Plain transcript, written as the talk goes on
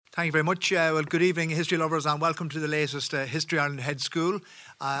Thank you very much. Well, good evening, history lovers, and welcome to the latest History Ireland Hedge School.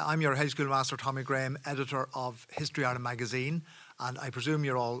 I'm your Hedge School Master, Tommy Graham, editor of History Ireland magazine, and I presume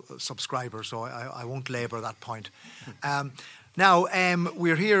you're all subscribers, so I won't labour that point. Now,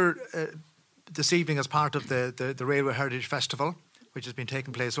 we're here this evening as part of the Railway Heritage Festival, which has been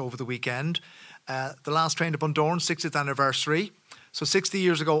taking place over the weekend. The last train to Bundoran, 60th anniversary. So 60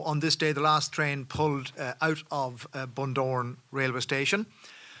 years ago on this day, the last train pulled out of Bundoran railway station.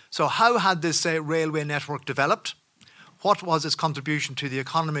 So how had this railway network developed? What was its contribution to the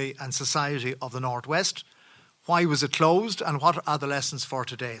economy and society of the North West? Why was it closed? And what are the lessons for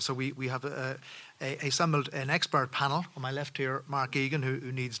today? So we have assembled an expert panel. On my left here, Marc Geagan,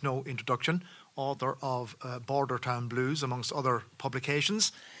 who needs no introduction, author of Border Town Blues, amongst other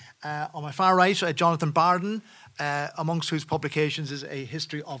publications. On my far right, Jonathan Bardon, amongst whose publications is A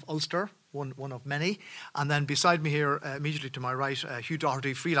History of Ulster, one of many. And then beside me here, immediately to my right, Hugh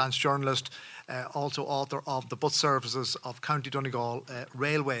Dougherty, freelance journalist, also author of The Bus Services of County Donegal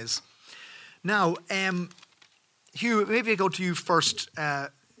Railways. Now, Hugh, maybe I go to you first,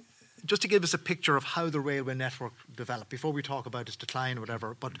 just to give us a picture of how the railway network developed, before we talk about its decline or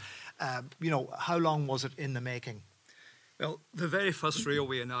whatever. But, how long was it in the making? Well, the very first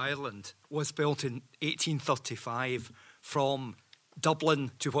railway in Ireland was built in 1835 from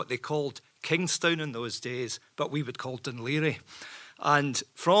Dublin to what they called Kingstown in those days, but we would call Dunleary. And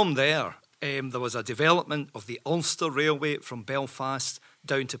from there was a development of the Ulster Railway from Belfast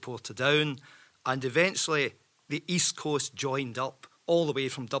down to Portadown, and eventually the East Coast joined up all the way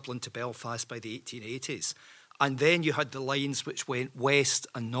from Dublin to Belfast by the 1880s. And then you had the lines which went west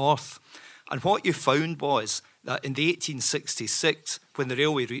and north. And what you found was that in the 1866, when the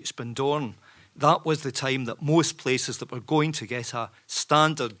railway reached Bundoran, that was the time that most places that were going to get a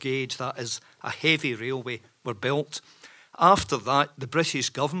standard gauge, that is a heavy railway, were built. After that, the British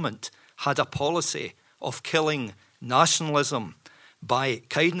government had a policy of killing nationalism by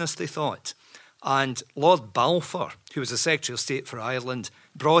kindness, they thought. And Lord Balfour, who was the Secretary of State for Ireland,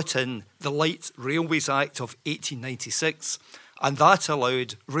 brought in the Light Railways Act of 1896, and that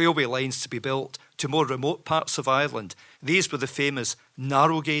allowed railway lines to be built to more remote parts of Ireland. These were the famous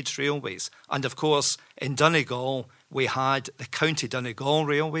narrow gauge railways. And of course, in Donegal, we had the County Donegal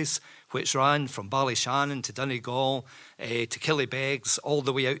Railways, which ran from Ballyshannon to Donegal, to Killybegs, all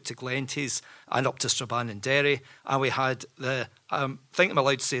the way out to Glenties and up to Strabane and Derry. And we had I think I'm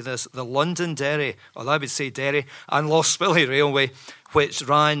allowed to say this, the London-Derry, or I would say Derry, and Lough Swilly Railway, which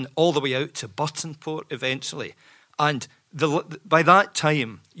ran all the way out to Buttonport eventually. And by that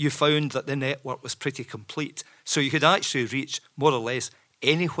time, you found that the network was pretty complete. So you could actually reach more or less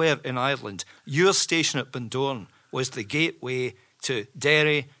anywhere in Ireland. Your station at Bundoran was the gateway to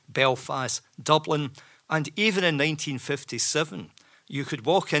Derry, Belfast, Dublin, and even in 1957, you could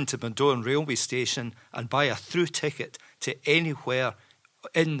walk into Bundoran railway station and buy a through ticket to anywhere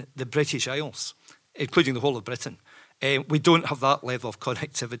in the British Isles, including the whole of Britain. We don't have that level of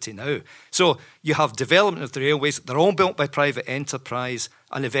connectivity now. So you have development of the railways. They're all built by private enterprise,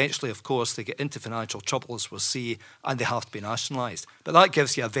 and eventually, of course, they get into financial trouble, as we'll see, and they have to be nationalised. But that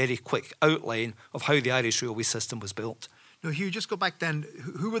gives you a very quick outline of how the Irish railway system was built. Now, Hugh, just go back then.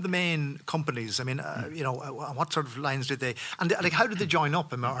 Who were the main companies? I mean, what sort of lines did they... And how did they join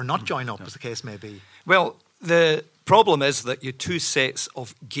up, or not join up, as the case may be? Well, the problem is that you have two sets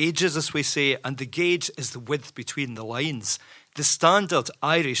of gauges, as we say, and the gauge is the width between the lines. The standard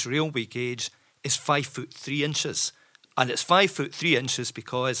Irish railway gauge is 5 foot 3 inches, and it's 5 foot 3 inches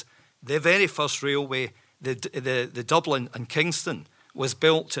because the very first railway, the Dublin and Kingston, was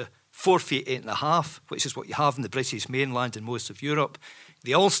built to 4 feet 8.5, which is what you have in the British mainland and most of Europe.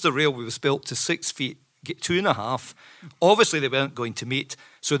 The Ulster Railway was built to 6 feet 2.5. Obviously, they weren't going to meet,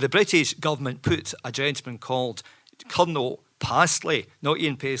 so the British government put a gentleman called Colonel Passley, not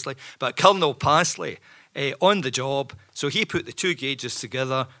Ian Paisley, but Colonel Passley, on the job. So he put the two gauges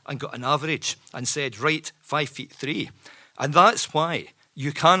together and got an average and said, right, 5 feet 3. And that's why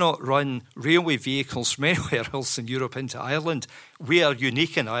you cannot run railway vehicles from anywhere else in Europe into Ireland. We are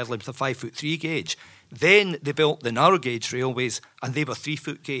unique in Ireland with a 5 foot 3 gauge. Then they built the narrow gauge railways, and they were 3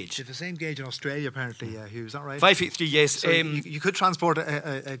 foot gauge. It's the same gauge in Australia, apparently, Hugh, is that right? 5 feet 3, yes. So you could transport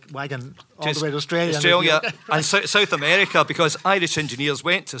a wagon all the way to Australia. And South America, because Irish engineers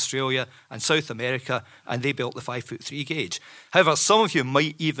went to Australia and South America, and they built the 5 foot 3 gauge. However, some of you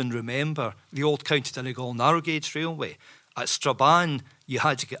might even remember the old County Donegal narrow gauge railway. At Strabane, you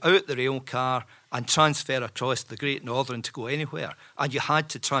had to get out the rail car and transfer across the Great Northern to go anywhere. And you had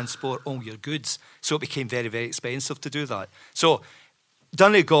to transport all your goods. So it became very, very expensive to do that. So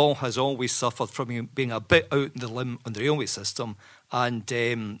Donegal has always suffered from being a bit out in the limb on the railway system, and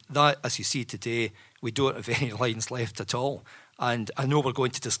that, as you see today, we don't have any lines left at all. And I know we're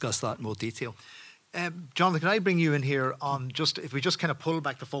going to discuss that in more detail. Jonathan, can I bring you in here on if we just kind of pull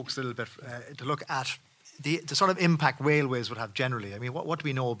back the focus a little bit to look at the sort of impact railways would have generally? I mean, what do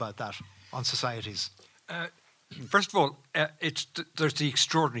we know about that on societies? First of all, there's the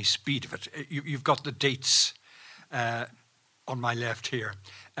extraordinary speed of it. You've got the dates on my left here.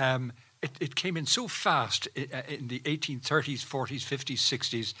 It came in so fast in the 1830s, 40s, 50s,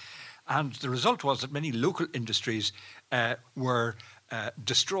 60s, and the result was that many local industries were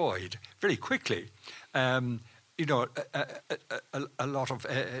destroyed very quickly. A lot of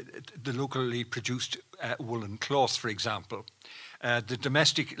the locally produced woolen cloth, for example. The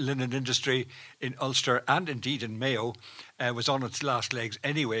domestic linen industry in Ulster and indeed in Mayo was on its last legs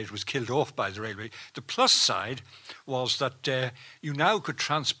anyway. It was killed off by the railway. The plus side was that you now could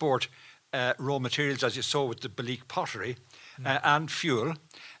transport raw materials, as you saw with the Balik pottery, and fuel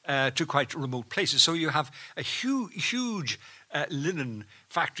to quite remote places. So you have a huge linen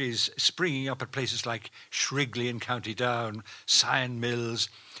factories springing up at places like Shrigley in County Down, Sion Mills,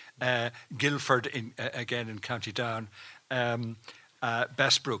 Guildford again in County Down,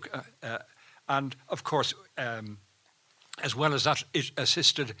 Bessbrook, and of course, as well as that, it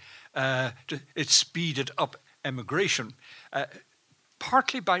assisted, it speeded up emigration,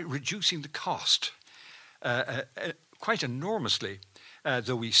 partly by reducing the cost quite enormously.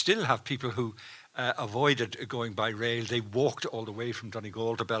 Though we still have people who avoided going by rail. They walked all the way from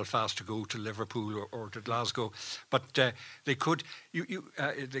Donegal to Belfast to go to Liverpool or to Glasgow, but they could.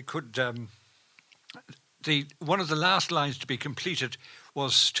 One of the last lines to be completed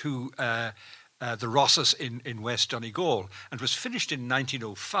was to the Rosses in West Donegal, and was finished in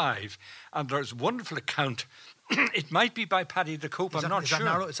 1905. And there's a wonderful account. It might be by Paddy the Cope. I'm not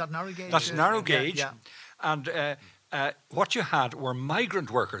sure. Is that narrow gauge? That's narrow gauge. Yeah. And what you had were migrant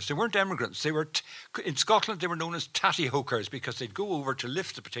workers. They weren't immigrants. They were in Scotland. They were known as tatty hookers because they'd go over to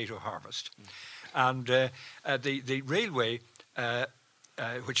lift the potato harvest, and the railway,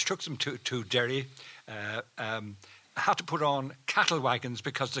 which took them to Derry, had to put on cattle wagons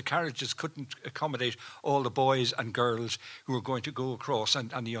because the carriages couldn't accommodate all the boys and girls who were going to go across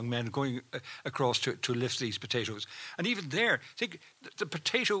and the young men going across to lift these potatoes. And even there, I think the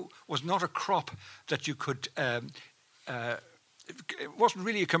potato was not a crop that you could. It wasn't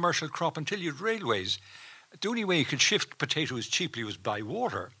really a commercial crop until you had railways. The only way you could shift potatoes cheaply was by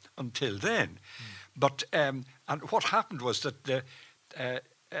water until then. But and what happened was that the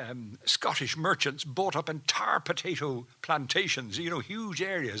Scottish merchants bought up entire potato plantations, huge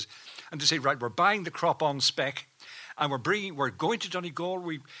areas, and they say, right, we're buying the crop on spec, and we're going to Donegal.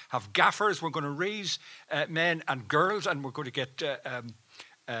 We have gaffers. We're going to raise men and girls, and we're going to get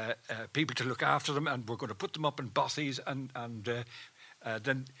people to look after them, and we're going to put them up in bothies, and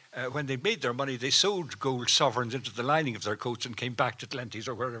then when they made their money, they sewed gold sovereigns into the lining of their coats and came back to Glenties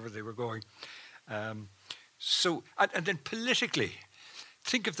or wherever they were going. And then politically,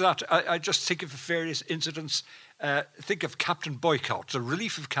 think of that. I just think of various incidents. Think of Captain Boycott, the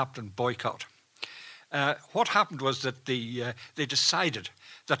relief of Captain Boycott. What happened was that they decided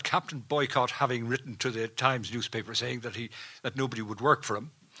that Captain Boycott, having written to the Times newspaper saying that nobody would work for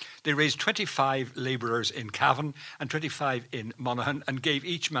him, they raised 25 labourers in Cavan and 25 in Monaghan and gave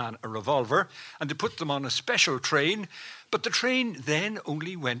each man a revolver, and they put them on a special train, but the train then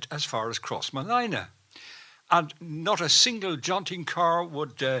only went as far as Crossmolina. And not a single jaunting car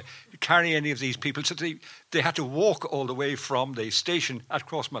would carry any of these people. So they had to walk all the way from the station at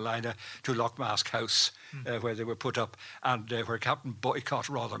Crossmolina to Lochmask House, where they were put up, and where Captain Boycott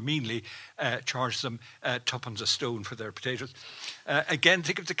rather meanly charged them tuppence a stone for their potatoes. Again,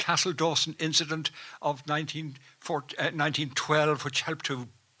 think of the Castle Dawson incident of 1912, which helped to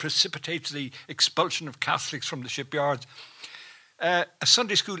precipitate the expulsion of Catholics from the shipyards. A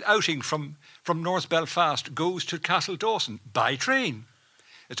Sunday school outing from North Belfast goes to Castle Dawson by train.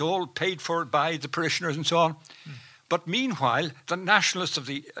 It's all paid for by the parishioners and so on. But meanwhile, the nationalists of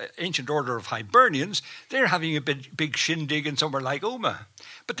the Ancient Order of Hibernians, they're having a big shindig in somewhere like Omagh.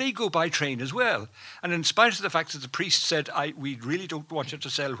 But they go by train as well. And in spite of the fact that the priest said, we really don't want you to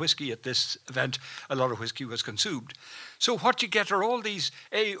sell whiskey at this event, a lot of whiskey was consumed. So what you get are all these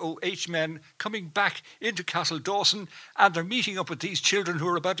AOH men coming back into Castle Dawson, and they're meeting up with these children who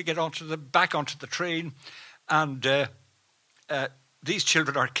are about to get back onto the train. And these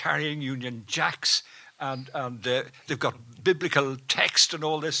children are carrying Union Jacks and they've got biblical text and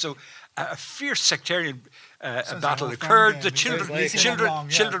all this. So a fierce sectarian battle occurred. The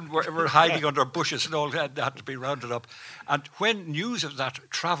children were hiding under bushes and all that. They had to be rounded up. And when news of that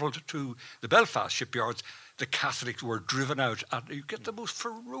travelled to the Belfast shipyards, the Catholics were driven out, and you get the most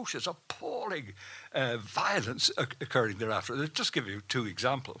ferocious, appalling violence occurring thereafter. I'll just give you 2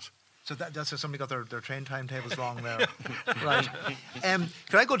 examples. So that's if somebody got their train timetables wrong there. Right. Can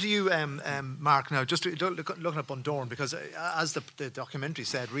I go to you, Mark, now, just looking at Bundoran, because as the documentary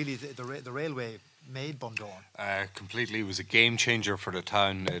said, really the railway made Bundoran. Completely. It was a game changer for the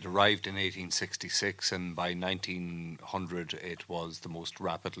town. It arrived in 1866, and by 1900 it was the most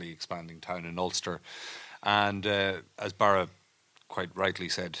rapidly expanding town in Ulster. And as Barra quite rightly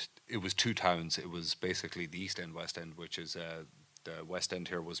said, it was 2 towns. It was basically the East End, West End, which is the West End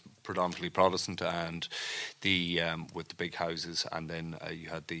here was predominantly Protestant, and the with the big houses, and then you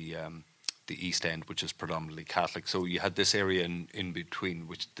had the East End, which is predominantly Catholic. So you had this area in between,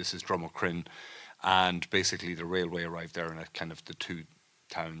 which this is Drummochrin, and basically the railway arrived there, and it kind of the 2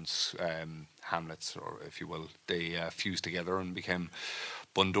 towns, hamlets, or if you will, they fused together and became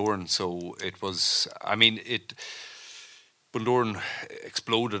Bundoran. So it was, Bundoran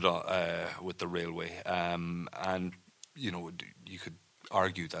exploded with the railway, and you could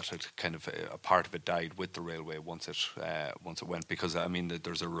argue that it kind of a part of it died with the railway once it went, because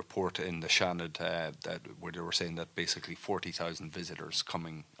there's a report in the Shannon that where they were saying that basically 40,000 visitors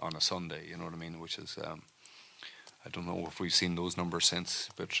coming on a Sunday, you know what I mean, which is I don't know if we've seen those numbers since,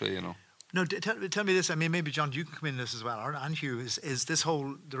 but No, tell me this. Maybe John, you can come in this as well, and Hugh, is this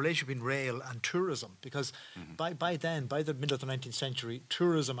whole the relationship between rail and tourism? Because by the middle of the 19th century,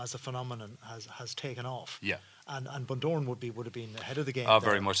 tourism as a phenomenon has taken off. Yeah. And Bundoran would have been ahead of the game.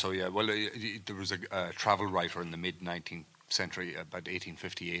 Very much so, yeah. Well, there was a travel writer in the mid-19th century, about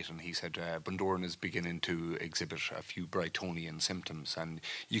 1858, and he said Bundoran is beginning to exhibit a few Brightonian symptoms, and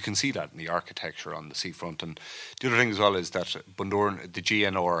you can see that in the architecture on the seafront. And the other thing as well is that Bundoran, the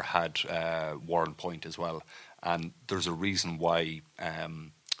GNR had Warren Point as well, and there's a reason why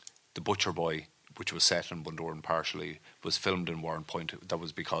The Butcher Boy, which was set in Bundoran partially, was filmed in Warren Point. That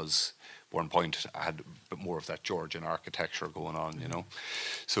was because Warren Point had a bit more of that Georgian architecture going on,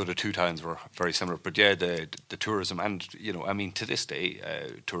 So the 2 towns were very similar. But yeah, the tourism, and to this day,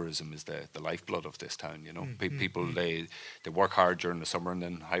 tourism is the lifeblood of this town. People they work hard during the summer and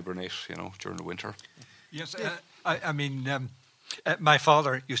then hibernate, during the winter. Yes, my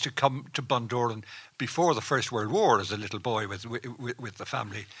father used to come to Bundoran before the First World War as a little boy with the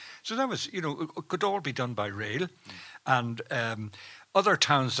family. So that was, it could all be done by rail. And other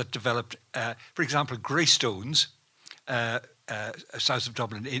towns that developed, for example, Greystones, south of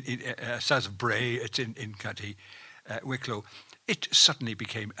Dublin, south of Bray, it's in County Wicklow. It suddenly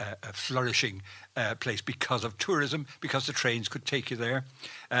became a flourishing place because of tourism, because the trains could take you there.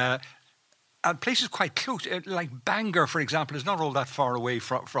 And places quite close, like Bangor, for example, is not all that far away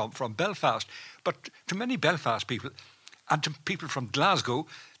from Belfast. But to many Belfast people, and to people from Glasgow,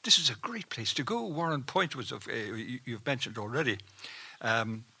 this is a great place to go. Warren Point was, you've mentioned already.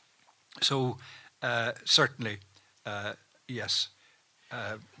 Certainly, yes,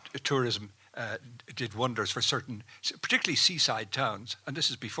 tourism did wonders for certain, particularly seaside towns. And this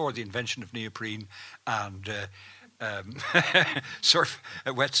is before the invention of neoprene and surf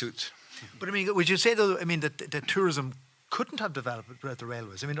wetsuits. But would you say though? That tourism couldn't have developed without the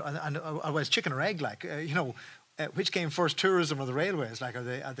railways. And otherwise, chicken or egg, which came first, tourism or the railways? Are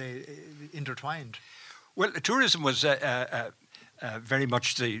they intertwined? Well, tourism was very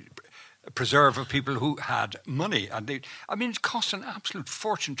much the preserve of people who had money, and it cost an absolute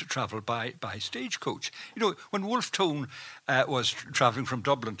fortune to travel by stagecoach. When Wolfe Tone was travelling from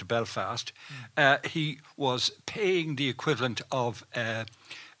Dublin to Belfast, he was paying the equivalent of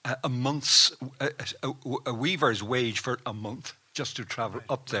a month's a weaver's wage for a month just to travel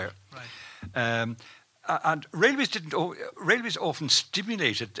up there. Right. And railways often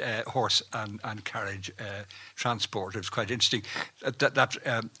stimulated horse and carriage transport. It was quite interesting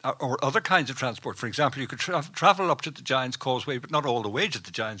or other kinds of transport. For example, you could travel up to the Giant's Causeway, but not all the way to the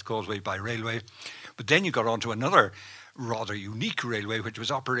Giant's Causeway by railway. But then you got onto another rather unique railway, which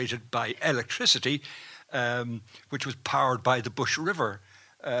was operated by electricity, which was powered by the Bush River.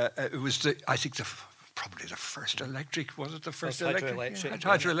 It was, probably the first electric. Was it the first electric?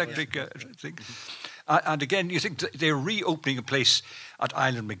 Hydroelectric thing. And again, you think they're reopening a place at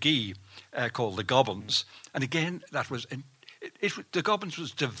Island McGee called the Gobbins. And again, that was the Gobbins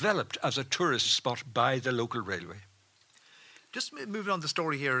was developed as a tourist spot by the local railway. Just moving on the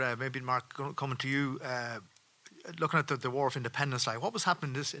story here, maybe Mark, coming to you. looking at the War of Independence, like what was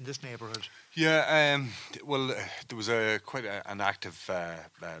happening in this neighbourhood? Yeah, well, there was quite an active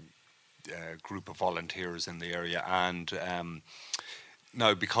group of volunteers in the area, and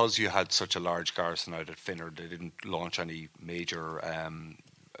now because you had such a large garrison out at Finner, they didn't launch any major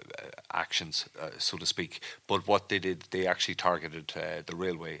actions, so to speak. But what they did, they actually targeted the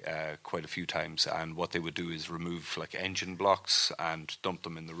railway quite a few times, and what they would do is remove like engine blocks and dump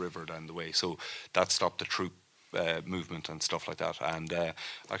them in the river down the way. So that stopped the troop movement and stuff like that. And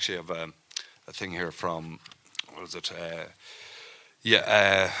actually, I have a thing here from what was it?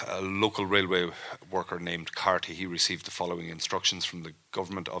 A local railway worker named Carty. He received the following instructions from the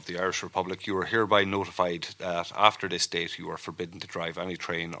government of the Irish Republic. You are hereby notified that after this date you are forbidden to drive any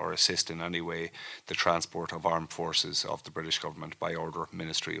train or assist in any way the transport of armed forces of the British government by order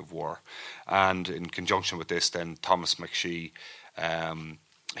Ministry of War. And in conjunction with this, then Thomas McShee,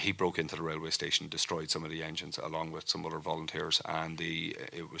 he broke into the railway station, destroyed some of the engines along with some other volunteers, and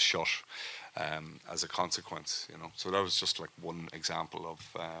it was shut as a consequence. So that was just like one example of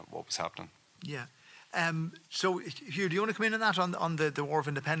what was happening. Yeah. So Hugh, do you want to come in on that on the War of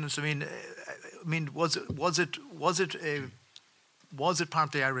Independence? I mean, was it part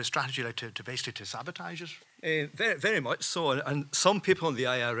of the IRA strategy, like to basically sabotage it? Very, very much so. And some people in the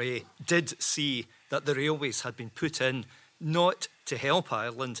IRA did see that the railways had been put in not to help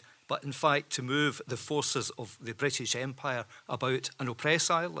Ireland, but in fact to move the forces of the British Empire about and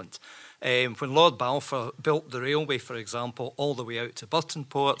oppress Ireland. When Lord Balfour built the railway, for example, all the way out to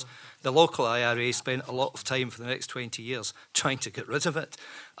Burtonport, the local IRA spent a lot of time for the next 20 years trying to get rid of it.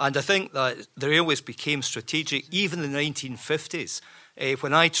 And I think that the railways became strategic even in the 1950s.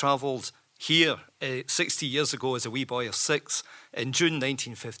 When I travelled here 60 years ago as a wee boy of 6, in June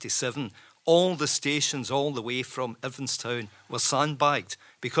 1957, all the stations all the way from Evanstown were sandbagged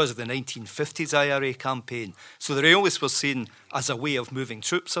because of the 1950s IRA campaign. So the railways were seen as a way of moving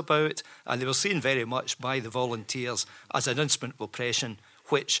troops about, and they were seen very much by the volunteers as an instrument of oppression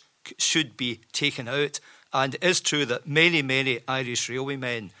which should be taken out. And it is true that many, many Irish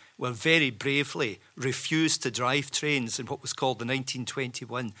railwaymen were very bravely refused to drive trains in what was called the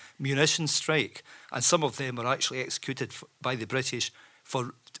 1921 munition strike. And some of them were actually executed by the British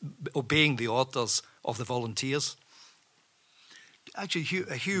for obeying the orders of the volunteers. Actually,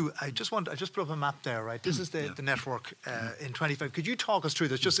 Hugh, I just put up a map there, right? This is the network in 25. Could you talk us through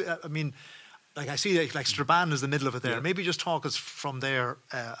this? Just, I mean, like I see, like Strabane is the middle of it there. Yeah. Maybe just talk us from there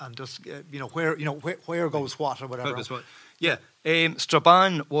and just where goes what or whatever. Yeah,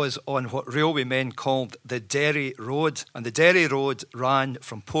 Strabane was on what railwaymen called the Derry Road, and the Derry Road ran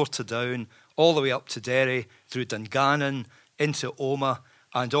from Portadown all the way up to Derry, through Dungannon, into Omagh,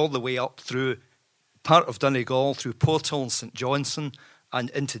 and all the way up through part of Donegal, through Portal and St Johnson, and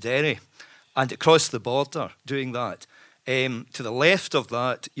into Derry. And it crossed the border doing that. To the left of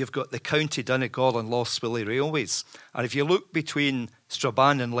that, you've got the County Donegal and Lough Swilly Railways. And if you look between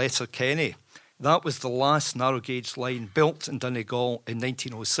Strabane and Letterkenny, that was the last narrow gauge line built in Donegal in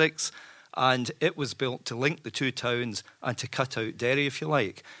 1906, and it was built to link the two towns and to cut out Derry, if you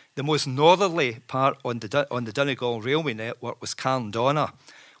like. The most northerly part on the Donegal railway network was Carndonna,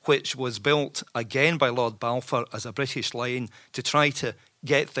 which was built again by Lord Balfour as a British line to try to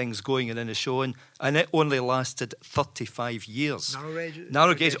get things going in Inishowen, and it only lasted 35 years.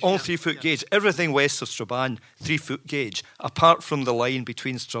 Narrow gauge, all 3-foot gauge. Everything west of Strabane, 3-foot gauge, apart from the line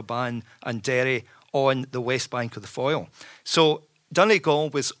between Strabane and Derry on the west bank of the Foyle. So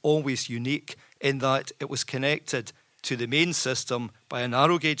Donegal was always unique in that it was connected to the main system by a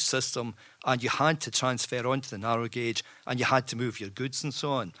narrow gauge system, and you had to transfer onto the narrow gauge, and you had to move your goods and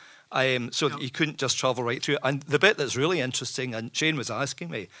so on. That you couldn't just travel right through. And the bit that's really interesting, and Shane was asking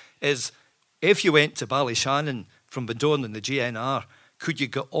me, is if you went to Ballyshannon from Bundoran in the GNR, could you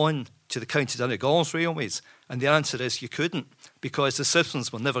get on to the County Donegal's railways? And the answer is you couldn't, because the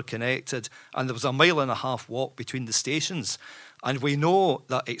systems were never connected, and there was a 1.5 mile walk between the stations. And we know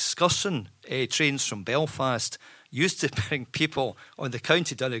that excursion trains from Belfast used to bring people on the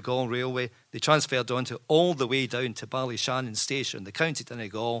County Donegal Railway. They transferred onto all the way down to Ballyshannon Station, the County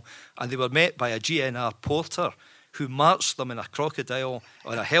Donegal, and they were met by a GNR porter who marched them in a crocodile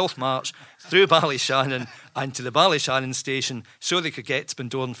on a health march through Ballyshannon and to the Ballyshannon Station so they could get to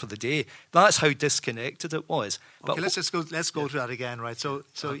Bundoran for the day. That's how disconnected it was. Okay, let's go through that again, right? So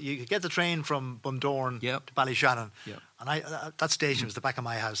you could get the train from Bundoran to Ballyshannon, and that station was the back of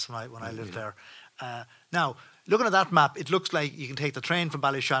my house when I lived there. Now, looking at that map, it looks like you can take the train from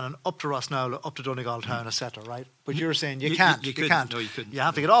Ballyshannon up to Rossnowla, up to Donegal town, etc., right? But you're saying you can't. You can't. No, you couldn't. You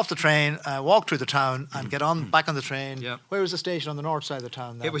have to get off the train, walk through the town, and get on back on the train. Yeah. Where was the station on the north side of the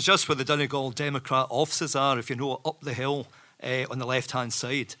town then? It was just where the Donegal Democrat offices are, if you know, up the hill on the left-hand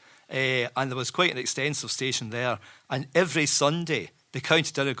side. And there was quite an extensive station there. And every Sunday, the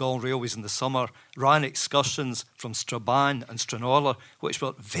County Donegal Railways in the summer ran excursions from Strabane and Stranraer, which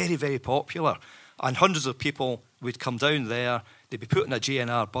were very, very popular. And hundreds of people would come down there, they'd be put in a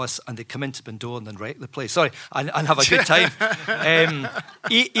GNR bus, and they'd come into Bundoran and wreck the place. Sorry, and have a good time.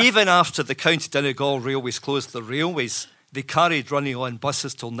 Even after the County Donegal Railways closed the railways, they carried running on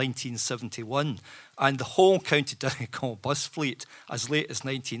buses till 1971. And the whole County Donegal bus fleet, as late as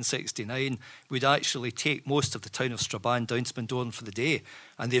 1969, would actually take most of the town of Strabane down to Bundoran for the day.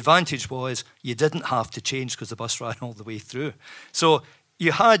 And the advantage was you didn't have to change because the bus ran all the way through. So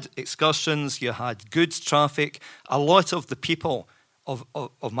you had excursions, you had goods traffic. A lot of the people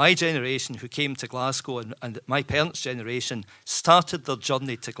of my generation who came to Glasgow and my parents' generation started their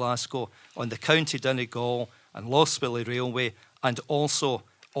journey to Glasgow on the County Donegal and Lochswilly Railway, and also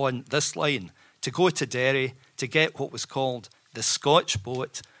on this line, to go to Derry to get what was called the Scotch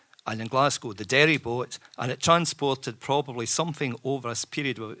boat, and in Glasgow, the Derry boat, and it transported probably something over a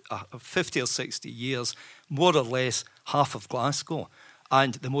period of 50 or 60 years, more or less half of Glasgow.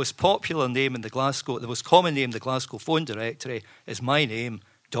 And the most popular name in the most common name in the Glasgow phone directory is my name,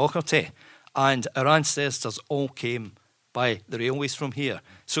 Dougherty. And our ancestors all came by the railways from here.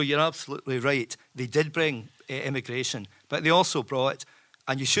 So you're absolutely right. They did bring immigration, but they also brought,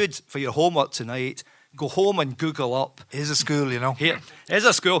 and you should, for your homework tonight, go home and Google up. Here's a school, you know. Here's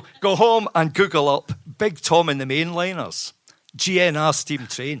a school. Go home and Google up Big Tom and the Mainliners, GNR steam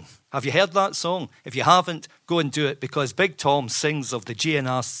train. Have you heard that song? If you haven't, go and do it, because Big Tom sings of the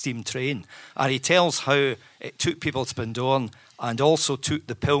GNR steam train, and he tells how it took people to Bundoran and also took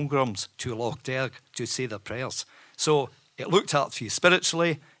the pilgrims to Loch Derg to say their prayers. So it looked after you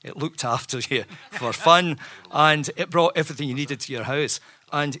spiritually, it looked after you for fun, and it brought everything you needed to your house.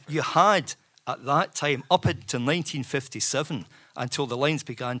 And you had, at that time, up until 1957, until the lines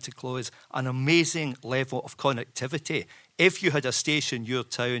began to close, an amazing level of connectivity. If you had a station in your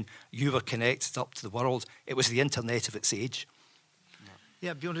town, you were connected up to the world. It was the internet of its age.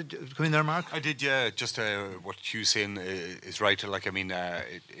 Yeah, do you want to come in there, Mark? I did, yeah. Just what Hugh's saying is right. Like, I mean,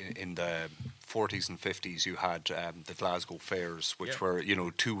 in the 40s and 50s, you had the Glasgow fairs, which were,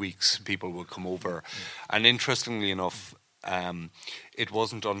 2 weeks, people would come over. And interestingly enough, it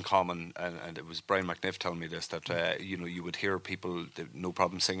wasn't uncommon, and it was Brian McNiff telling me this, that, you would hear people, no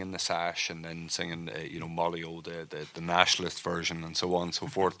problem singing the sash and then singing, Molly O, the nationalist version and so on and so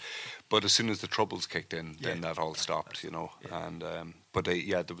forth. But as soon as the Troubles kicked in, then that all stopped, And but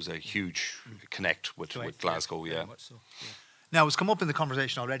there was a huge connect with Glasgow, Very much so, yeah. Now, it's come up in the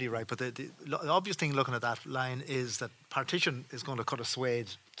conversation already, right? But the obvious thing looking at that line is that partition is going to cut a swathe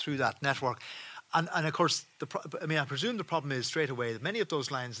through that network. And of course, I presume the problem is straight away that many of those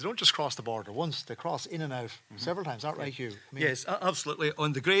lines, they don't just cross the border once, they cross in and out several times. Is that right, Hugh? Yes, absolutely.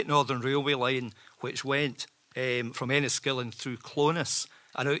 On the Great Northern Railway line, which went from Enniskillen through Clones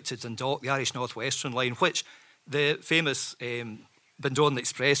and out to Dundalk, the Irish North Western line, which the famous Bundoran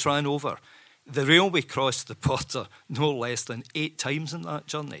Express ran over, the railway crossed the border no less than 8 times in that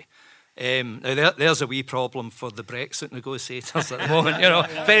journey. Now there's a wee problem for the Brexit negotiators at the moment,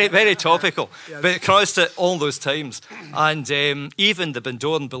 very, very topical. Yes. But it crossed it all those times. And even the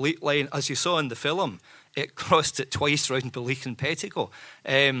Bundoran-Belit line, as you saw in the film, it crossed it twice round Belit and Pettigo.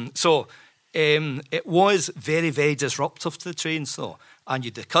 It was very, very disruptive to the trains, though. And you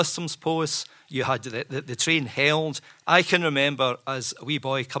had the customs posts, you had the train held. I can remember as a wee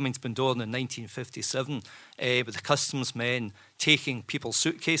boy coming to Bundoran in 1957 with the customs men taking people's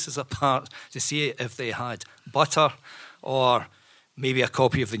suitcases apart to see if they had butter or maybe a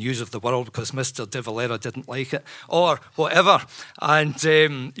copy of the News of the World because Mr. De Valera didn't like it, or whatever. And,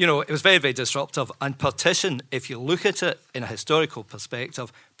 it was very, very disruptive. And partition, if you look at it in a historical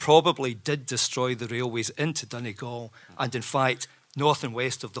perspective, probably did destroy the railways into Donegal and, in fact, north and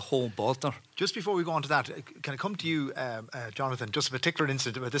west of the whole border. Just before we go on to that, can I come to you, Jonathan, just a particular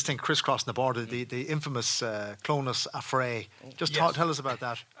incident about this thing crisscrossing the border, the infamous Clones affray. Just tell us about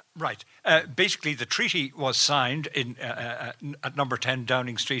that. Right. Basically, the treaty was signed at number 10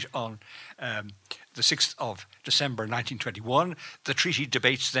 Downing Street on the 6th of December 1921. The treaty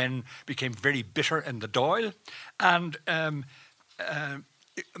debates then became very bitter in the Dáil, and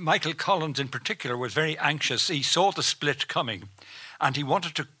Michael Collins in particular was very anxious. He saw the split coming, and he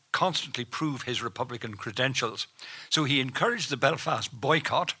wanted to constantly prove his Republican credentials. So he encouraged the Belfast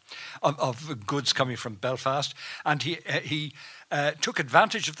boycott of goods coming from Belfast, and he took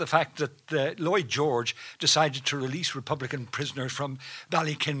advantage of the fact that Lloyd George decided to release Republican prisoners from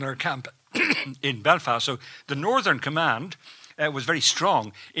Ballykinler camp in Belfast. So the Northern Command was very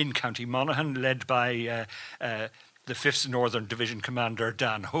strong in County Monaghan, led by the 5th Northern Division Commander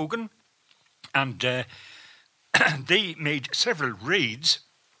Dan Hogan. And they made several raids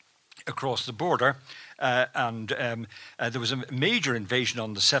across the border. And there was a major invasion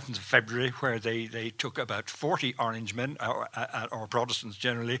on the 7th of February where they took about 40 Orangemen, or Protestants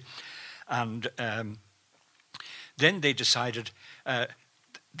generally. And then they decided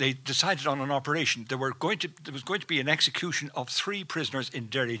on an operation. There was going to be an execution of 3 prisoners in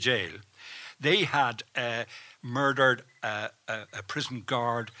Derry jail. They had murdered a prison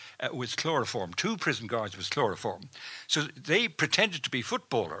guard with chloroform, 2 prison guards with chloroform. So they pretended to be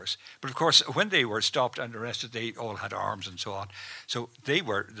footballers, but of course, when they were stopped and arrested, they all had arms and so on. So they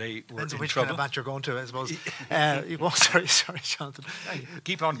were Depends in which trouble. kind of match you're going to, I suppose. Sorry, Jonathan.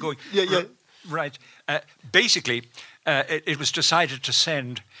 Keep on going. Yeah. Right. Basically, it was decided to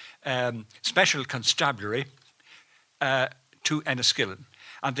send special constabulary to Enniskillen.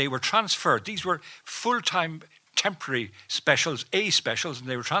 And they were transferred. These were full-time temporary specials, A specials, and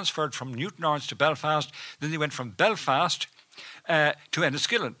they were transferred from Newtownards to Belfast. Then they went from Belfast to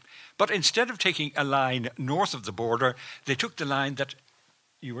Enniskillen. But instead of taking a line north of the border, they took the line that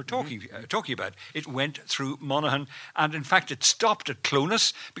you were talking about. It went through Monaghan, and in fact it stopped at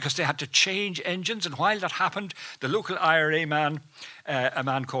Clonus because they had to change engines. And while that happened, the local IRA man, a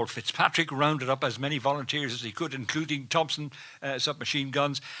man called Fitzpatrick, rounded up as many volunteers as he could, including Thompson submachine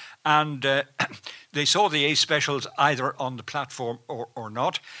guns, and they saw the A specials either on the platform or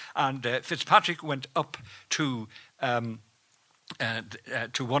not. And Fitzpatrick went up to one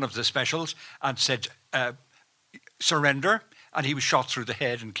of the specials and said, "Surrender." And he was shot through the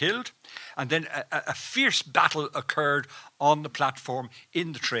head and killed. And then a fierce battle occurred on the platform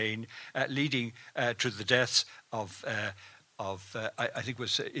in the train, leading to the deaths of I think it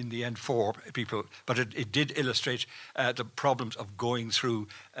was in the end 4 people. But it did illustrate the problems of going through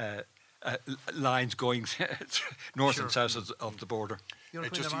lines going north and south of the border. I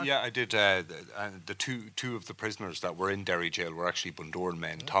did. The two of the prisoners that were in Derry jail were actually Bundoran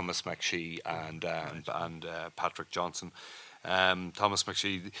men, Thomas McShee and Patrick Johnson. Thomas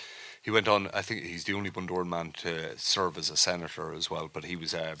McShee, he went on, I think he's the only Bundoran man to serve as a senator as well, but he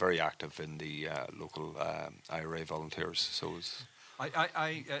was very active in the local IRA volunteers. So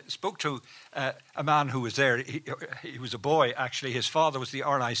I spoke to a man who was there. He was a boy, actually. His father was the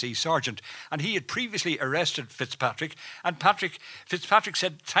RIC sergeant, and he had previously arrested Fitzpatrick. And Fitzpatrick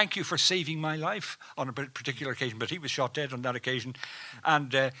said, "Thank you for saving my life" on a particular occasion, but he was shot dead on that occasion.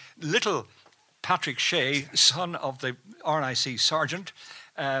 And little Patrick Shea, son of the RIC sergeant,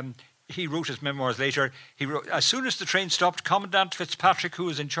 he wrote his memoirs later. He wrote, "As soon as the train stopped, Commandant Fitzpatrick, who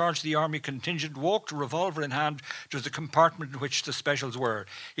was in charge of the army contingent, walked, revolver in hand, to the compartment in which the specials were.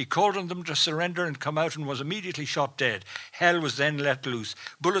 He called on them to surrender and come out and was immediately shot dead. Hell was then let loose.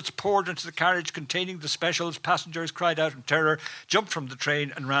 Bullets poured into the carriage containing the specials. Passengers cried out in terror, jumped from the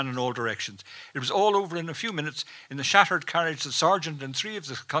train and ran in all directions. It was all over in a few minutes. In the shattered carriage, the sergeant and 3 of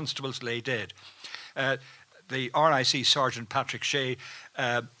the constables lay dead." The RIC sergeant, Patrick Shea,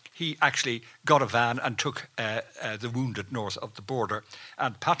 he actually got a van and took the wounded north of the border.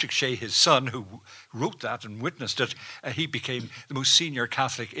 And Patrick Shea, his son, who wrote that and witnessed it, he became the most senior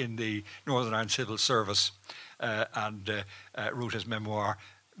Catholic in the Northern Ireland Civil Service and wrote his memoir,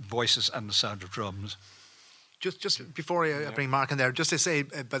 Voices and the Sound of Drums. Just before I bring Mark in there, just to say,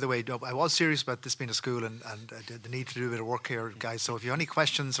 by the way, I was serious about this being a school and the need to do a bit of work here, guys. So if you have any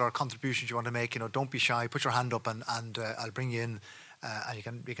questions or contributions you want to make, don't be shy. Put your hand up and I'll bring you in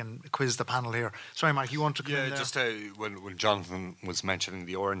and you can quiz the panel here. Sorry, Mark, you want to come in there? Just when Jonathan was mentioning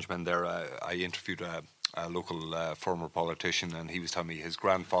the Orangemen there, I interviewed a local former politician, and he was telling me his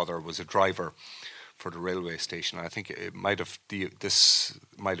grandfather was a driver for the railway station. I think this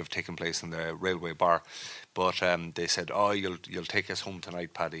might have taken place in the railway bar, but they said, "Oh, you'll take us home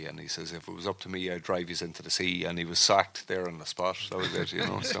tonight, Paddy." And he says, "If it was up to me, I'd drive you into the sea." And he was sacked there on the spot. That was it,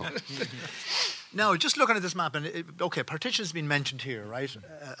 So now, just looking at this map, and partition has been mentioned here, right,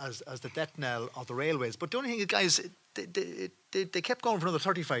 as the death knell of the railways. But the only thing is, guys, they kept going for another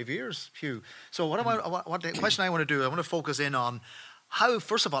 35 years, Hugh. So what the question I want to do, I want to focus in on how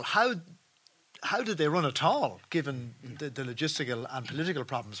did they run at all, given the logistical and political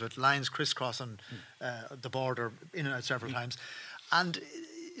problems with lines crisscrossing the border in and out several times? And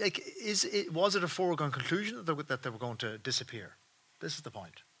was it a foregone conclusion that they were going to disappear? This is the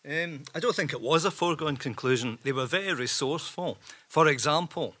point. I don't think it was a foregone conclusion. They were very resourceful. For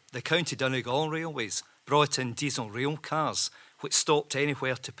example, the County Donegal Railways brought in diesel rail cars which stopped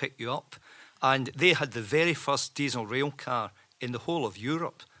anywhere to pick you up. And they had the very first diesel rail car in the whole of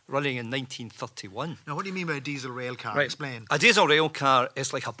Europe, running in 1931. Now, what do you mean by a diesel rail car? Right. Explain. A diesel rail car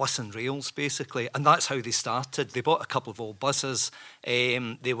is like a bus and rails, basically, and that's how they started. They bought a couple of old buses.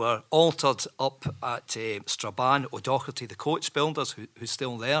 They were altered up at Strabane, O'Doherty, the coach builders, who's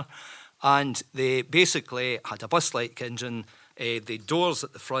still there, and they basically had a bus-like engine, the doors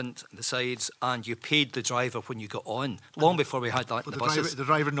at the front and the sides, and you paid the driver when you got on. Long before we had that in the buses. The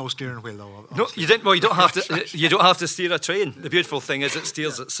driver no steering wheel, though. No, you didn't. Well, you don't have to. You don't have to steer a train. The beautiful thing is it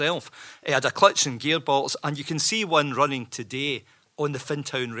steers itself. It had a clutch and gearbox, and you can see one running today on the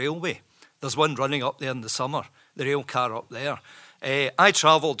Fintown Railway. There's one running up there in the summer. The rail car up there. I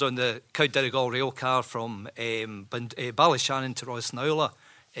travelled on the County Donegal rail car from Ballyshannon to Rosnowla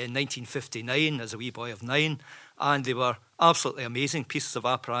in 1959 as a wee boy of 9. And they were absolutely amazing pieces of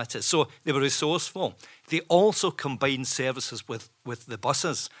apparatus. So they were resourceful. They also combined services with the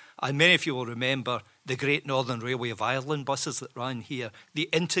buses. And many of you will remember the Great Northern Railway of Ireland buses that ran here. They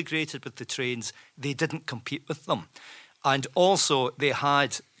integrated with the trains. They didn't compete with them. And also they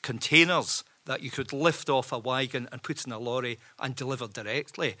had containers that you could lift off a wagon and put in a lorry and deliver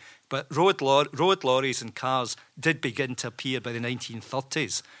directly. But road lorries and cars did begin to appear by the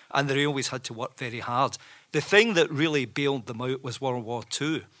 1930s, and the railways had to work very hard. The thing that really bailed them out was World War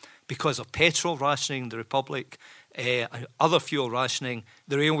II. Because of petrol rationing in the Republic, and other fuel rationing,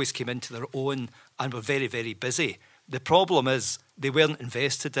 the railways came into their own and were very, very busy. The problem is they weren't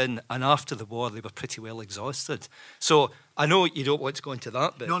invested in, and after the war they were pretty well exhausted. So I know you don't want to go into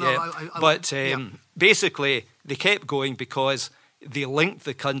that bit, but basically they kept going because they linked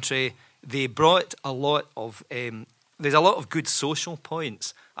the country. They brought a lot of there's a lot of good social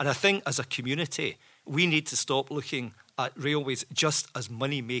points, and I think as a community we need to stop looking at railways just as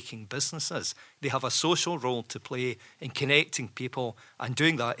money-making businesses. They have a social role to play in connecting people and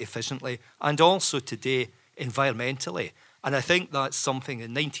doing that efficiently, and also today environmentally. And I think that's something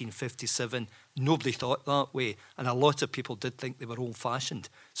in 1957 nobody thought that way, and a lot of people did think they were old-fashioned.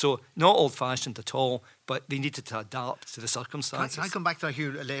 So not old-fashioned at all, but they needed to adapt to the circumstances. Can I come back to that,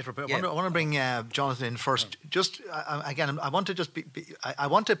 Hugh, later? But I want to bring Jonathan in first. Just again, I want to I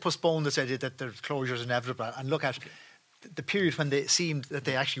want to postpone this idea that the closure is inevitable and look at the period when they seemed that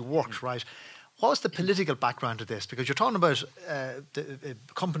they actually worked, right? What's the political background to this? Because you're talking about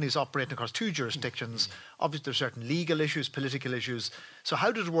companies operating across 2 jurisdictions. Obviously, there's certain legal issues, political issues. So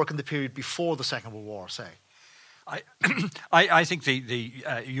how did it work in the period before the Second World War, say? I think the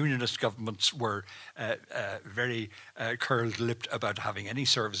unionist governments were very curled-lipped about having any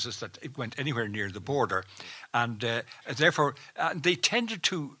services that went anywhere near the border, and therefore they tended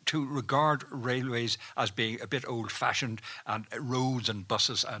to regard railways as being a bit old-fashioned, and roads and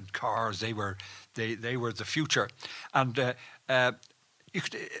buses and cars they were the future, and.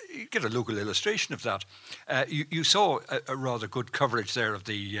 You get a local illustration of that. You saw a rather good coverage there of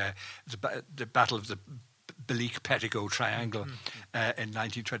the Battle of the Belleek-Pettigo Triangle in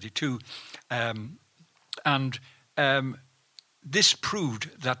 1922. And this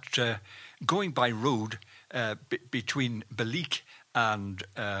proved that going by road between Belleek and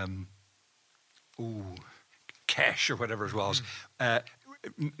Kesh or whatever it was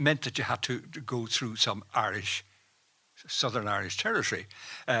meant that you had to go through some Southern Irish territory,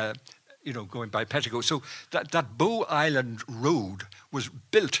 going by Pettigo. So that Bow Island Road was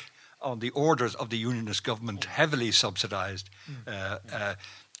built on the orders of the unionist government, heavily subsidised,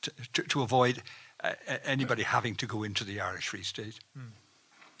 to avoid anybody having to go into the Irish Free State.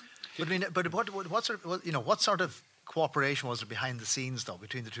 But what sort of cooperation was there behind the scenes, though,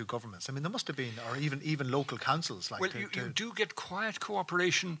 between the two governments? I mean, there must have been, or even local councils. You do get quiet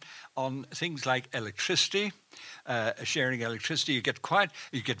cooperation on things like electricity, sharing electricity. You get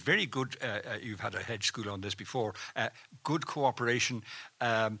very good. You've had a Hedge School on this before. Good cooperation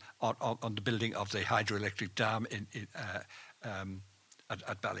on the building of the hydroelectric dam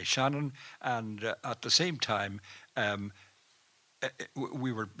at Ballyshannon, and at the same time,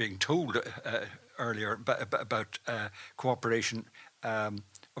 we were being told earlier about cooperation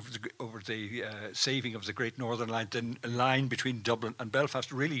over the saving of the Great Northern Line, the line between Dublin and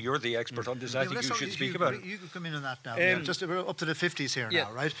Belfast. Really, you're the expert on this. I think you should speak about it. You can come in on that now. Just we're up to the 50s here now,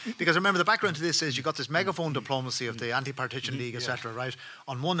 right? Because remember, the background to this is you got this megaphone diplomacy of the Anti-Partition League, etc., right?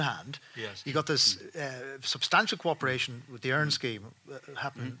 On one hand, you got this substantial cooperation with the Earn Scheme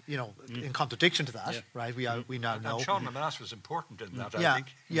happening, in contradiction to that, right? We now know. And Sean Manass was important in that, I think.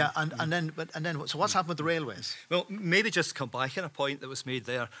 And then, so what's happened with the railways? Well, maybe just come back on a point that was made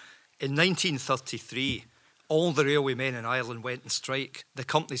there. there. In 1933, all the railwaymen in Ireland went on strike. The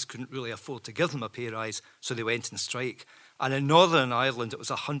companies couldn't really afford to give them a pay rise, so they went on strike. And in Northern Ireland, it was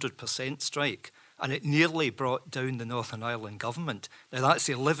a 100% strike, and it nearly brought down the Northern Ireland government. Now, that's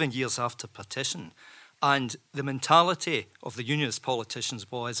 11 years after partition. And the mentality of the unionist politicians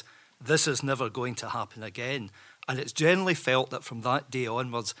was, this is never going to happen again. And it's generally felt that from that day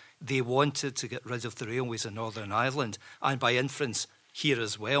onwards, they wanted to get rid of the railways in Northern Ireland, and by inference, here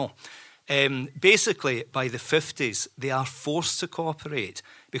as well. Basically, by the 50s, they are forced to cooperate,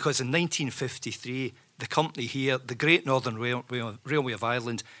 because in 1953, the company here, the Great Northern Railway of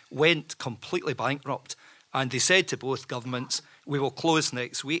Ireland, went completely bankrupt. And they said to both governments, we will close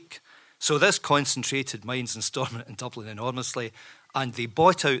next week. So this concentrated minds in Stormont and Dublin enormously, and they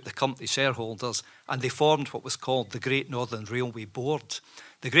bought out the company shareholders, and they formed what was called the Great Northern Railway Board.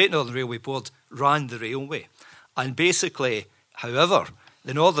 The Great Northern Railway Board ran the railway. And basically, however,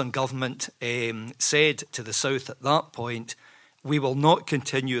 the Northern government said to the South at that point, we will not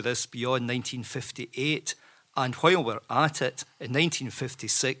continue this beyond 1958. And while we're at it, in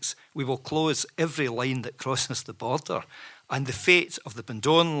 1956, we will close every line that crosses the border. And the fate of the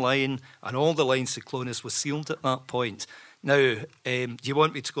Bundoran line and all the lines to Clones was sealed at that point. Now, do you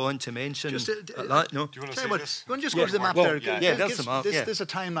want me to go on to mention that? No? Do you want to say this? You want to just go to the map there? That's the map. This is a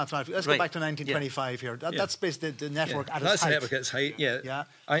time map. Let's go back to 1925 here. That's basically the network at its height. That's the network at its height, yeah.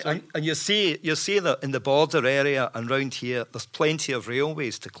 And you see that in the border area and round here, there's plenty of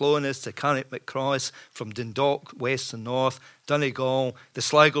railways to Clones, to Carrickmacross, from Dundalk, west and north, Donegal, the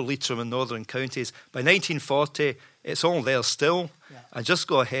Sligo, Leitrim and northern counties. By 1940, it's all there still. Yeah. And just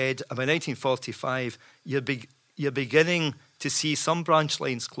go ahead, and by 1945, you're beginning to see some branch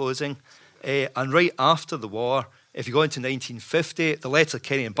lines closing. And right after the war, if you go into 1950, the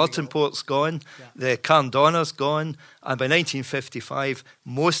Letterkenny and Burtonport's gone, the Carndonna's gone, and by 1955,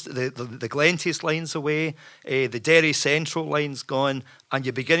 most of the Glenties line's away, the Derry Central line's gone, and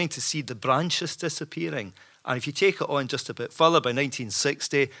you're beginning to see the branches disappearing. And if you take it on just a bit further, by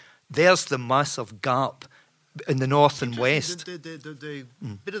 1960, there's the massive gap in the north and west. The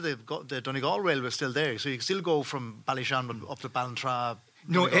bit of the Donegal Railway was still there, so you can still go from Ballyshannon up to Ballantrae.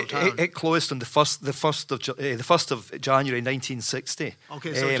 No, it closed on the 1st of January 1960.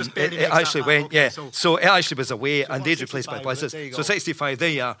 Okay, so it just it actually went, okay, so it actually was away, and they'd replaced by buses. So 65, there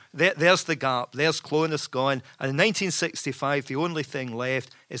you are. There's the gap. There's Clones gone, and in 1965, the only thing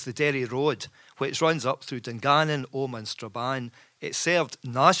left is the Derry Road, which runs up through Dungannon, Omagh and Strabane. It served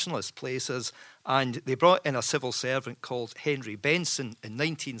nationalist places, and they brought in a civil servant called Henry Benson in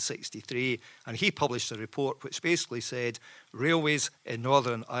 1963, and he published a report which basically said railways in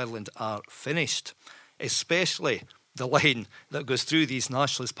Northern Ireland are finished, especially the line that goes through these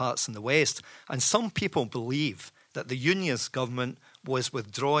nationalist parts in the west. And some people believe that the Unionist government was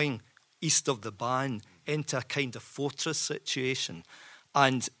withdrawing east of the Bann into a kind of fortress situation.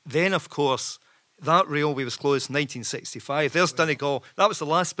 And then, of course, that railway was closed in 1965. There's Donegal. That was the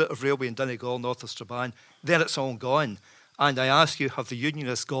last bit of railway in Donegal, north of Strabane. Then it's all gone. And I ask you, have the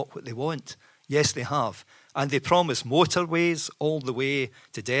Unionists got what they want? Yes, they have. And they promised motorways all the way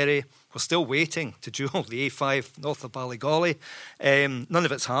to Derry. We're still waiting to dual the A5 north of Ballygolly. None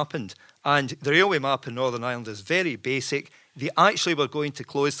of it's happened. And the railway map in Northern Ireland is very basic. They actually were going to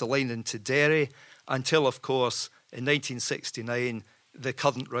close the line into Derry until, of course, in 1969, the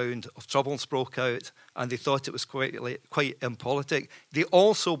current round of troubles broke out, and they thought it was quite impolitic. They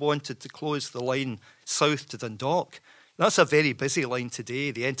also wanted to close the line south to Dundalk. That's a very busy line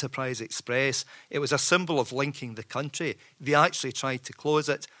today, the Enterprise Express. It was a symbol of linking the country. They actually tried to close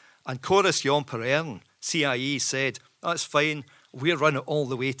it. And Chorus Yomper CIE said, that's fine, we'll run it all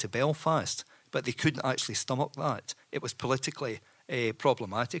the way to Belfast. But they couldn't actually stomach that. It was politically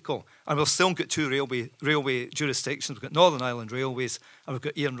problematical. And we've still got two railway jurisdictions. We've got Northern Ireland Railways and we've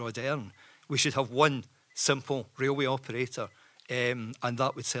got Éire Roderne. We should have one simple railway operator, and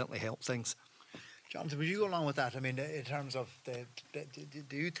that would certainly help things. Jonathan, would you go along with that? I mean, in terms of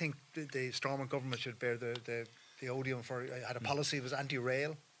do you think the Stormont government should bear the odium for had a policy that was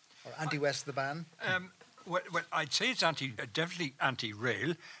anti-rail or anti-west of the Bann? Well, I'd say it's definitely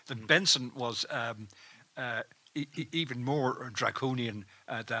anti-rail. That Benson was even more draconian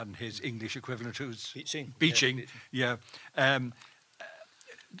than his English equivalent, who's Beeching. Yeah.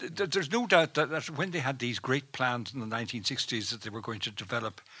 There's no doubt that when they had these great plans in the 1960s that they were going to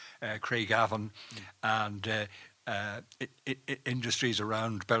develop Craigavon and industries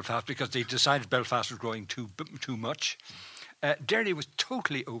around Belfast, because they decided Belfast was growing too much, Derry was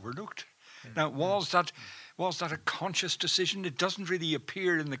totally overlooked. Now, it was that was that a conscious decision? It doesn't really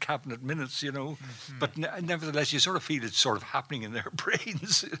appear in the cabinet minutes, but nevertheless, you sort of feel it's sort of happening in their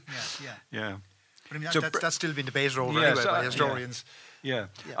brains. Yeah. But I mean, that's still been debated over anyway by historians. Yeah.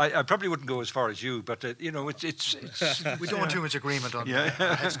 I probably wouldn't go as far as you, but it's we don't want too much agreement on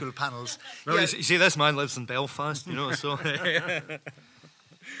Hedge School panels. Well, you see, this man lives in Belfast, so.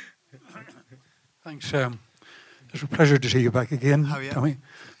 Thanks. It's a pleasure to see you back again, How are you? Tommy.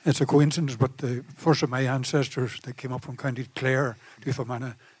 It's a coincidence, but the first of my ancestors that came up from County Clare to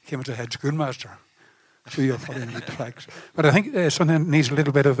Fermanagh came as a head schoolmaster. So you're following the tracks. But I think something that needs a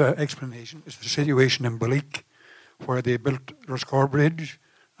little bit of explanation is the situation in Balleek, where they built Roscoe Bridge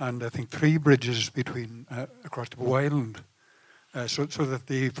and I think 3 bridges between across the Bow Island, so that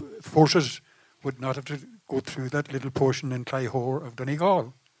the forces would not have to go through that little portion in Clyhore of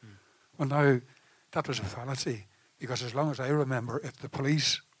Donegal. Well, now, that was a fallacy, because as long as I remember, if the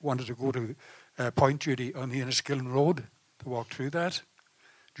police wanted to go to point duty on the Enniskillen Road to walk through that,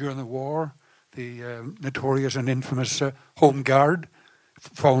 during the war, the notorious and infamous Home Guard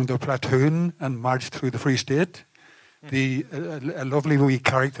formed their platoon and marched through the Free State. A lovely wee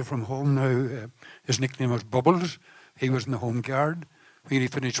character from home now, his nickname was Bubbles. He was in the Home Guard. When he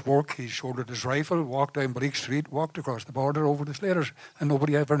finished work, he shouldered his rifle, walked down Balleek Street, walked across the border over the Slaters, and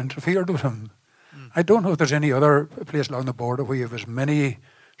nobody ever interfered with him. I don't know if there's any other place along the border where you have as many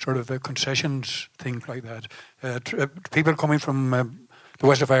sort of concessions, things like that. People coming from the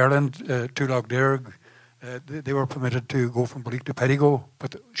west of Ireland to Lough Derg, they were permitted to go from Balleek to Pettigo,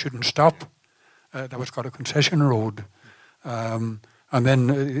 but shouldn't stop. That was called a concession road. And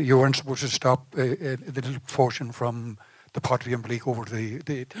then you weren't supposed to stop the little portion from the pottery and Balleek over to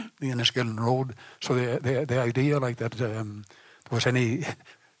the Enniskillen Road. So the idea like that there was any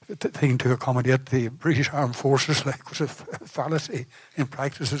thing to accommodate the British Armed Forces was a fallacy. In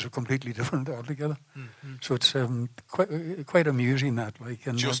practice, it's completely different altogether. So it's quite amusing that.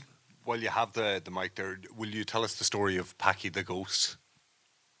 And just while you have the mic there, will you tell us the story of Packy the Ghost,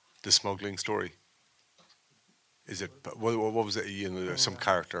 the smuggling story? Is it what was it? Some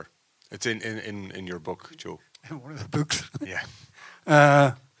character. It's in your book, Joe. In one of the books.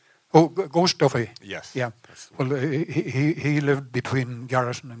 Yeah. Ghost Duffy. Yes. Yeah. Well, he lived between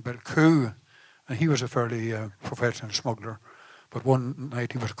Garrison and Belcoo, and he was a fairly professional smuggler. But one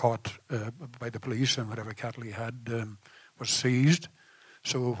night he was caught by the police, and whatever cattle he had was seized.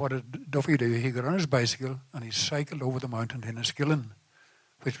 So what did Duffy do? He got on his bicycle and he cycled over the mountain to Enniskillen,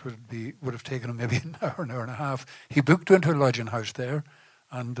 which would have taken him maybe an hour and a half. He booked into a lodging house there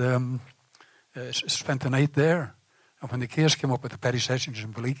and spent the night there. And when the case came up with the petty sessions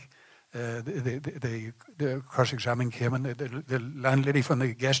in Balleek, the cross-examining came and the landlady from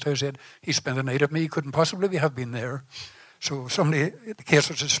the guest house said, he spent the night at me, he couldn't possibly have been there. So the case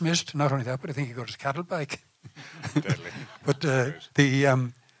was dismissed. Not only that, but I think he got his cattle back. But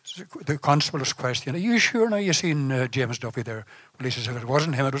the constable's question, are you sure now you've seen James Duffy there? Well, he says, if it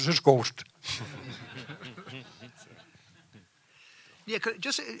wasn't him, it was his ghost. Yeah, could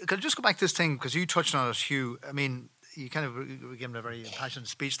I just go back to this thing, because you touched on it, Hugh. I mean, you kind of were given a very impassioned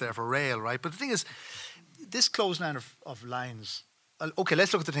speech there for rail, right? But the thing is, this closing down of lines, okay,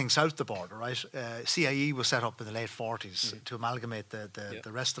 let's look at the thing south of the border, right? CIE was set up in the late 40s to amalgamate the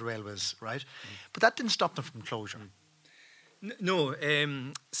rest of the railways, right? But that didn't stop them from closure. No,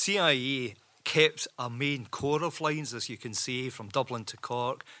 CIE kept a main core of lines, as you can see, from Dublin to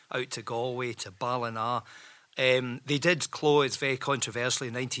Cork, out to Galway to Ballina. They did close, very controversially,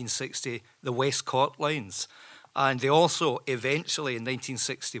 in 1960, the West Cork lines. And they also, eventually, in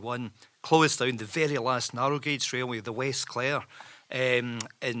 1961, closed down the very last narrow gauge railway, the West Clare, in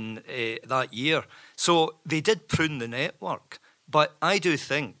that year. So they did prune the network. But I do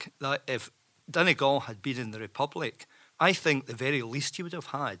think that if Donegal had been in the Republic, I think the very least you would have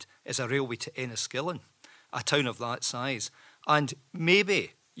had is a railway to Enniskillen, a town of that size. And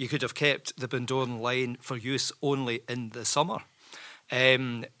maybe you could have kept the Bundoran line for use only in the summer.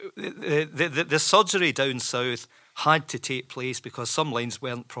 The surgery down south had to take place because some lines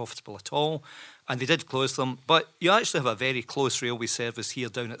weren't profitable at all, and they did close them. But you actually have a very close railway service here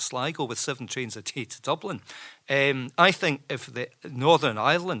down at Sligo with 7 trains a day to Dublin. I think if the Northern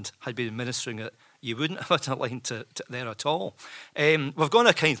Ireland had been administering it, you wouldn't have had a line to there at all. We've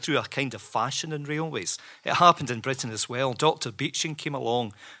gone through a kind of fashion in railways. It happened in Britain as well. Dr. Beeching came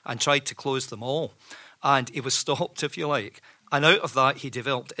along and tried to close them all, and he was stopped, if you like. And out of that, he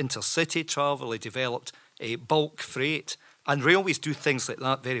developed intercity travel, he developed a bulk freight, and railways do things like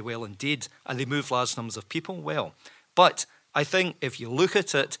that very well indeed, and they move large numbers of people well. But I think if you look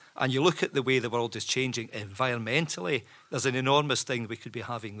at it and you look at the way the world is changing environmentally, there's an enormous thing we could be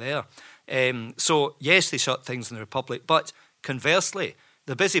having there. So, yes, they shut things in the Republic, but conversely,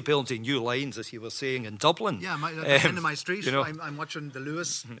 they're busy building new lines, as you were saying, in Dublin. Yeah, at the end of my street, you know, I'm watching the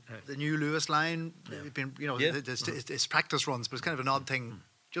new Lewis line. It's practice runs, but it's kind of an odd thing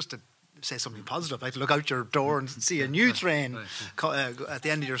just to say something positive, like look out your door and see a new train at the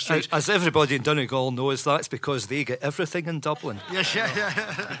end of your street. As everybody in Donegal knows, that's because they get everything in Dublin. Yes, yeah.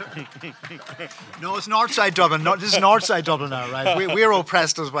 No, it's Northside Dublin. No, this is Northside Dublin now, right? We're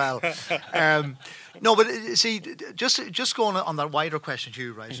oppressed as well. No, but see, just going on that wider question,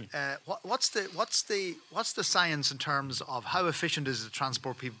 Hugh, right? What's the science in terms of how efficient is it to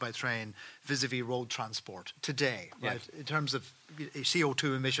transport people by train vis-a-vis road transport today, right? In terms of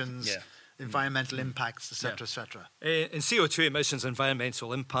CO2 emissions, environmental impacts, etc., etc. In CO2 emissions,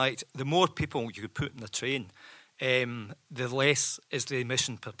 environmental impact, the more people you put in the train, the less is the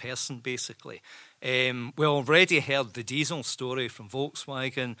emission per person, basically. We already heard the diesel story from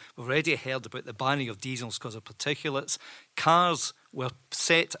Volkswagen. We've already heard about the banning of diesels because of particulates. Cars were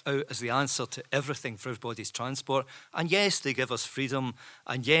set out as the answer to everything for everybody's transport. And yes, they give us freedom.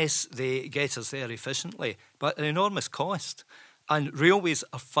 And yes, they get us there efficiently, but at an enormous cost. And railways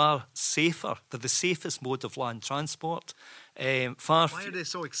are far safer. They're the safest mode of land transport. Why are they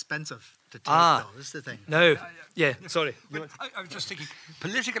so expensive to take, though? This is the thing. No, sorry. I was just thinking,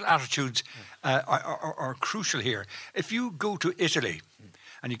 political attitudes are crucial here. If you go to Italy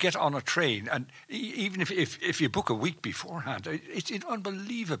and you get on a train, and even if you book a week beforehand, it's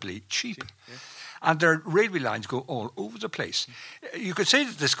unbelievably cheap. And their railway lines go all over the place. You could say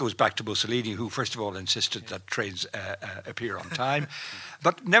that this goes back to Mussolini, who first of all insisted that trains appear on time.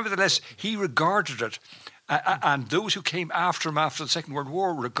 But nevertheless, he regarded it, and those who came after him after the Second World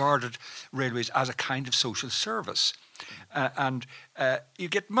War regarded railways as a kind of social service. And you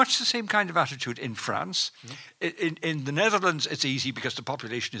get much the same kind of attitude in France. In the Netherlands, it's easy because the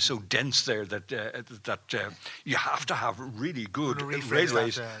population is so dense there that you have to have really good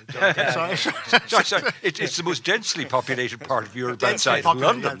railways. Sorry. It's the most densely populated part of Europe outside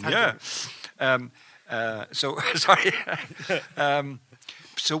London. Sorry.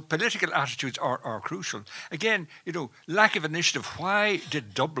 So political attitudes are crucial. Again, lack of initiative. Why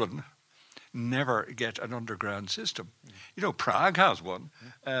did Dublin never get an underground system? Prague has one.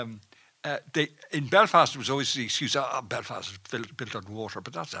 In Belfast, it was always the excuse, Belfast is built on water,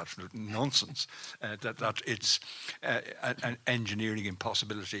 but that's absolute nonsense. That it's an engineering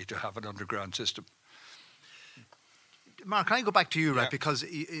impossibility to have an underground system. Mark, can I go back to you, right? Because,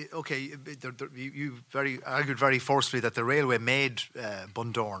 you argued very forcefully that the railway made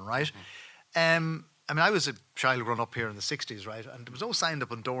Bundoran, right? I was a child growing up here in the 60s, right? And there was no sign that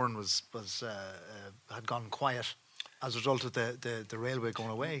Bundoran had gone quiet as a result of the railway going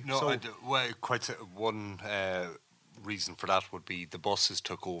away. No, one reason for that would be the buses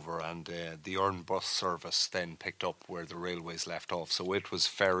took over, and the Urn bus service then picked up where the railways left off. So it was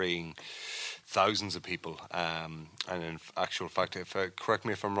ferrying thousands of people. And in actual fact, correct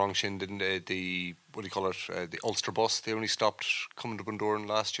me if I'm wrong, Shin, didn't the Ulster bus, they only stopped coming to Bundoran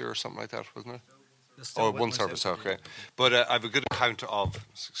last year or something like that, wasn't it? One service, okay. But I have a good account of,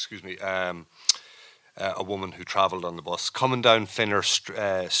 a woman who travelled on the bus. Coming down Finner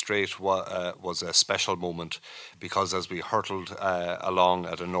Strait was a special moment, because as we hurtled along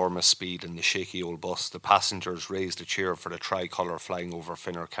at enormous speed in the shaky old bus, the passengers raised a cheer for the tricolour flying over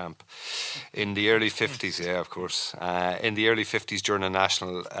Finner Camp. In the early 50s, of course, in the early 50s, during a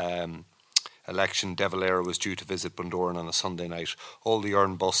national election, De Valera was due to visit Bundoran on a Sunday night. All the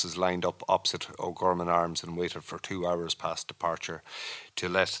Urn buses lined up opposite O'Gorman Arms and waited for 2 hours past departure to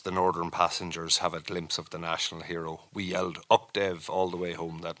let the northern passengers have a glimpse of the national hero. We yelled "Up Dev" all the way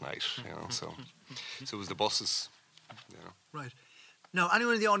home that night. So it was the buses. Right. Now,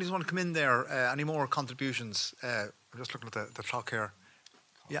 anyone in the audience want to come in there? Any more contributions? I'm just looking at the clock here.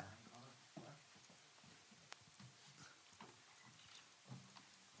 Yeah.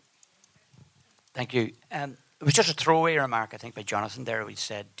 Thank you. It was just a throwaway remark, I think, by Jonathan there. We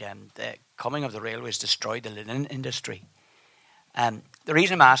said the coming of the railways destroyed the linen industry. The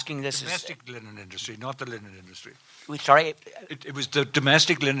reason I'm asking this domestic linen industry, not the linen industry. Sorry? It was the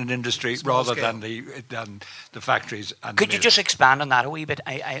domestic linen industry rather than the factories. And could you just expand on that a wee bit?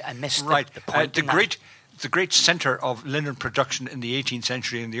 I missed the point. The great centre of linen production in the 18th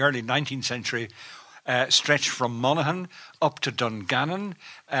century and the early 19th century stretched from Monaghan up to Dungannon,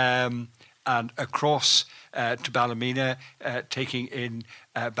 and across to Ballymena, taking in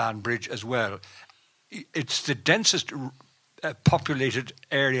Banbridge as well. It's the densest populated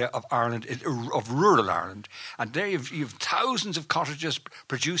area of Ireland, of rural Ireland. And there you've thousands of cottages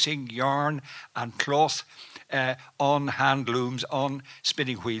producing yarn and cloth on hand looms, on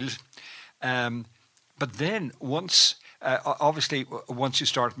spinning wheels. But then once you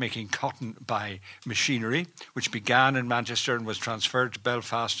start making cotton by machinery, which began in Manchester and was transferred to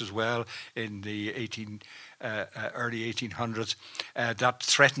Belfast as well in the early 1800s, that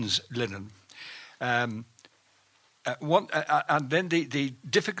threatens linen. And then the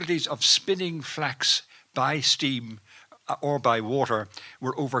difficulties of spinning flax by steam or by water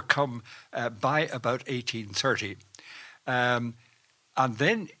were overcome by about 1830. And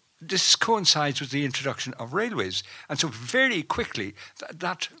then this coincides with the introduction of railways. And so very quickly,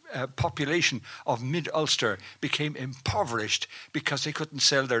 that population of mid-Ulster became impoverished because they couldn't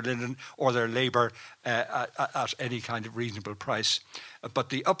sell their linen or their labour at any kind of reasonable price. But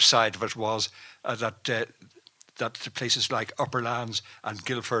the upside of it was that places like Upperlands and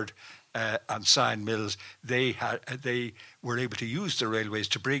Guildford and Sion Mills, they were able to use the railways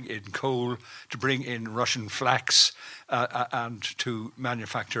to bring in coal, to bring in Russian flax, and to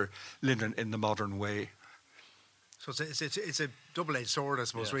manufacture linen in the modern way. So it's a double-edged sword, I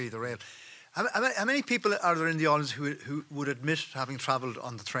suppose, really, the rail. How many people are there in the audience who would admit having travelled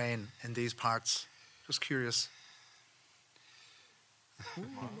on the train in these parts? Just curious.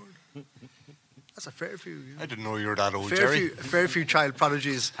 That's a fair few. I didn't know you were that old, Jerry. A fair few child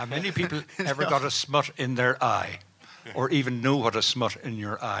prodigies. How many people ever got a smut in their eye, or even know what a smut in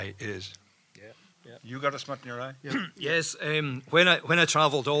your eye is? Yeah. You got a smut in your eye? Yeah. Yes. When I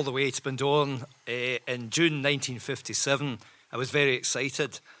travelled all the way to Bundoran in June 1957, I was very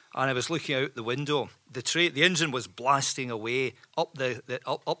excited, and I was looking out the window. The engine was blasting away up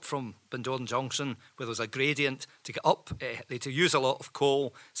up from Bundoran Junction, where there was a gradient to get up. They had to use a lot of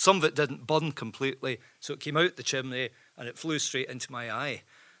coal. Some of it didn't burn completely, so it came out the chimney and it flew straight into my eye.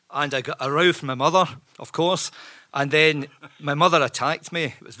 And I got a row from my mother, of course, and then my mother attacked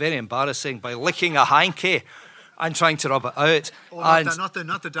me. It was very embarrassing by licking a hanky and trying to rub it out. Oh, not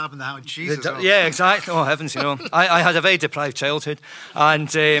the dab in the hand. Jesus. Yeah, exactly. Oh, heavens, I had a very deprived childhood.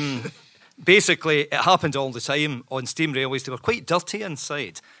 And basically, it happened all the time on steam railways. They were quite dirty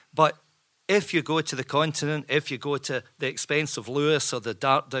inside. But if you go to the continent, if you go to the expense of Lewis or the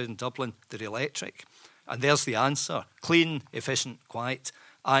Dart down Dublin, they're electric. And there's the answer. Clean, efficient, quiet.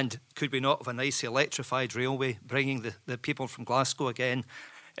 And could we not have a nice electrified railway bringing the people from Glasgow again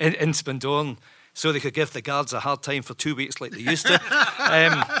into Bundoran, so they could give the guards a hard time for 2 weeks like they used to?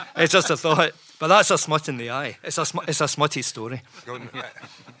 It's just a thought. But that's a smut in the eye. It's a smutty story.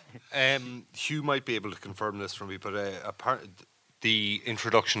 Hugh might be able to confirm this for me, but the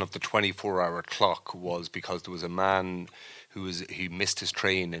introduction of the 24-hour clock was because there was a man he missed his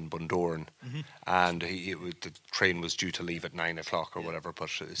train in Bundoran, and the train was due to leave at 9 o'clock or whatever. But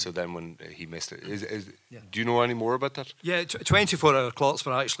so then when he missed it, do you know any more about that? Yeah, 24-hour clocks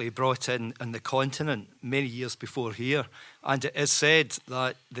were actually brought in on the continent many years before here, and it is said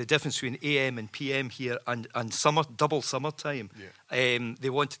that the difference between AM and PM here and double summertime, they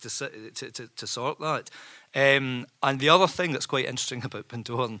wanted to sort that. And the other thing that's quite interesting about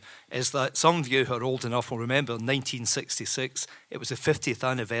Bundoran is that some of you who are old enough will remember in 1966, it was the 50th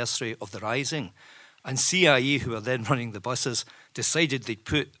anniversary of the Rising. And CIE, who were then running the buses, decided they'd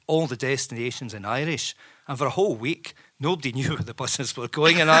put all the destinations in Irish. And for a whole week, nobody knew where the buses were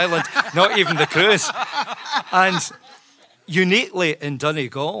going in Ireland, not even the crews. And uniquely in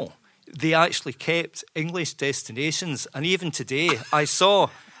Donegal, they actually kept English destinations. And even today, I saw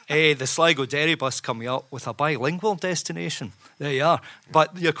the Sligo Derry bus coming up with a bilingual destination. There you are.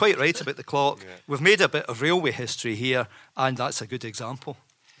 But you're quite right about the clock. Yeah. We've made a bit of railway history here, and that's a good example.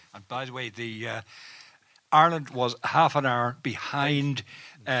 And by the way, Ireland was half an hour behind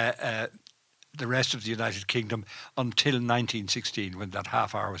the rest of the United Kingdom until 1916, when that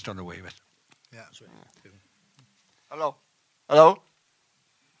half hour was done away with. Yeah, that's right.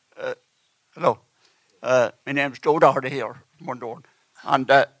 Hello. My name's Joe Doherty here, Bundoran. And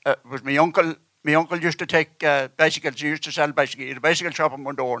it was my uncle. My uncle used to take bicycles. He used to sell bicycles. He had a bicycle shop in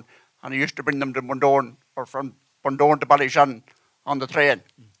Bundoran, and he used to bring them to Bundoran, or from Bundoran to Ballyshannon on the train.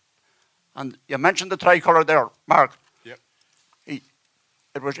 And you mentioned the tricolour there, Mark. Yep. He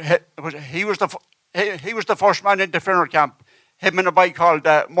was the first man into Finner camp. Him and a boy called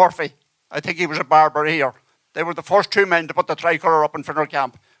Murphy. I think he was a barber here. They were the first two men to put the tricolour up in Finner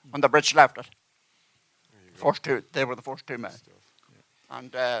camp when the Brits left it. They were the first two men.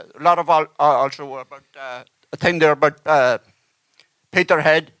 And a lot of also about a thing there about Peter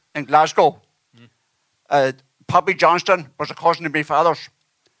Head in Glasgow. Poppy Johnston was a cousin of my father's,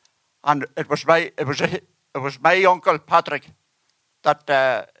 and it was it was my uncle Patrick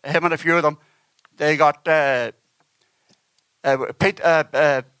that him and a few of them, they got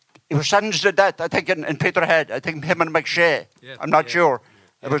he was sentenced to death, I think, in Peterhead. I think him and McShay. Yeah, I'm not sure.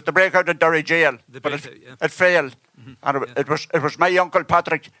 Yeah. It was the breakout of Derry Jail, but it failed. Mm-hmm. And it was my uncle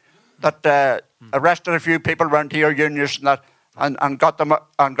Patrick that arrested a few people around here, unionists and that, and got them.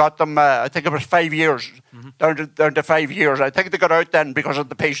 I think it was 5 years, down to 5 years. I think they got out then because of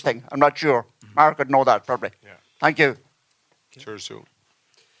the peace thing. I'm not sure. Mark would know that probably. Yeah. Thank you. Sure, so.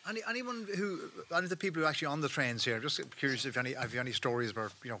 Any of the people who are actually on the trains here, just curious if have you any stories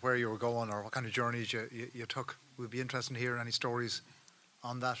about where you were going or what kind of journeys you took. We'd be interested to hear any stories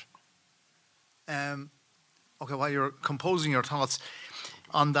on that. Okay, while you're composing your thoughts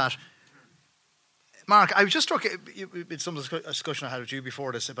on that, Mark, I was just struck with some discussion I had with you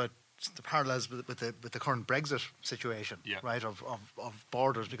before this about the parallels with the current Brexit situation, right, of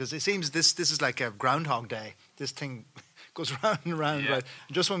borders, because it seems this is like a Groundhog Day. This thing goes round and round, right?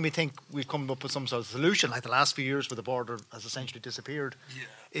 And just when we think we've come up with some sort of solution, like the last few years where the border has essentially disappeared,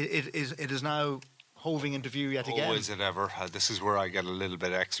 it is now hoving into view yet again. Oh, is it ever? This is where I get a little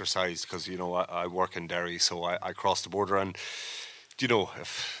bit exercised because, I work in Derry, so I cross the border and,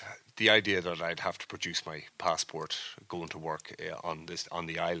 if the idea that I'd have to produce my passport going to work on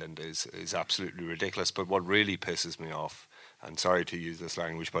the island is absolutely ridiculous. But what really pisses me off, and sorry to use this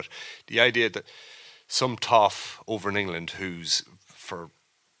language, but the idea that some toff over in England who's for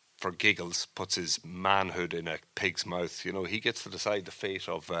giggles puts his manhood in a pig's mouth, he gets to decide the fate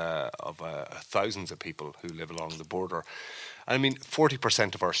of thousands of people who live along the border. I mean,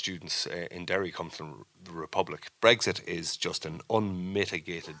 40% of our students in Derry come from the Republic. Brexit is just an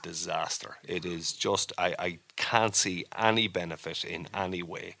unmitigated disaster. It is just, I can't see any benefit in any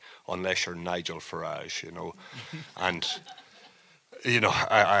way unless you're Nigel Farage, and...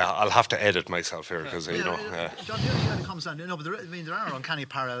 I'll have to edit myself here because John, the other comes down. No, but there are uncanny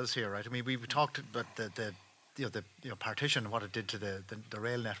parallels here, right? I mean, we talked about the partition, what it did to the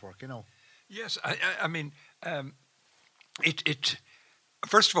rail network. Yes, I mean, it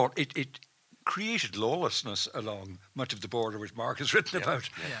first of all it created lawlessness along much of the border, which Mark has written about,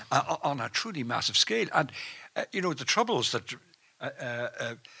 on a truly massive scale, and the troubles that.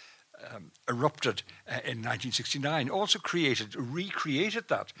 Erupted in 1969 also recreated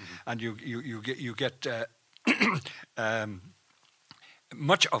that, and you get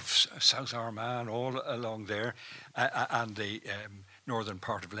much of South Armagh all along there, and the northern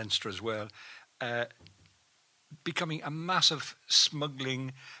part of Leinster as well, becoming a massive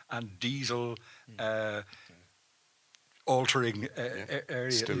smuggling and diesel altering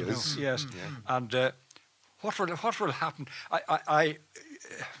area. Still is. Yes, and what will happen? I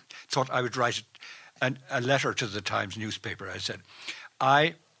thought I would write a letter to the Times newspaper. I said,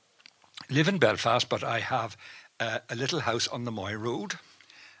 I live in Belfast, but I have a little house on the Moy Road,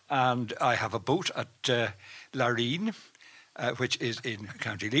 and I have a boat at Lareen, which is in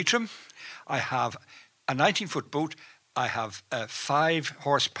County Leitrim. I have a 19-foot boat. I have a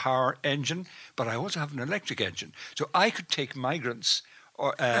 5-horsepower engine, but I also have an electric engine. So I could take migrants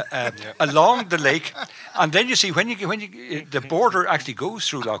along the lake, and then you see when the border actually goes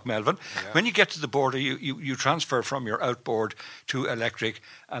through Loch Melvin. When you get to the border, you transfer from your outboard to electric,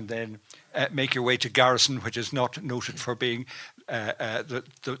 and then make your way to Garrison, which is not noted for being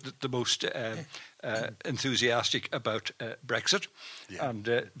the most enthusiastic about Brexit, and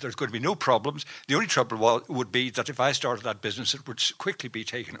there's going to be no problems. The only trouble would be that if I started that business, it would quickly be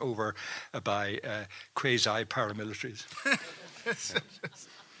taken over by quasi-paramilitaries.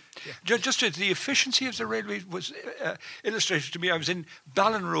 Just the efficiency of the railway was illustrated to me. I was in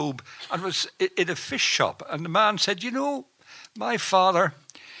Ballinrobe and was in a fish shop, and the man said, my father,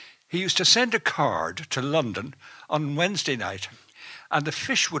 he used to send a card to London on Wednesday night, and the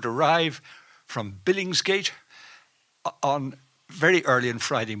fish would arrive from Billingsgate on very early on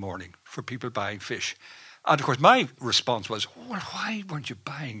Friday morning for people buying fish. And of course, my response was, well, why weren't you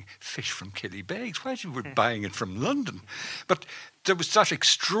buying fish from Killybegs? Why were you buying it from London? But there was that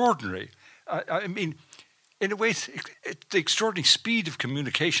extraordinary, I mean, in a way, the extraordinary speed of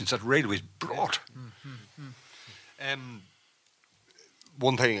communications that railways brought.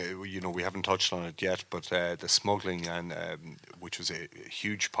 One thing, we haven't touched on it yet, but the smuggling, and which was a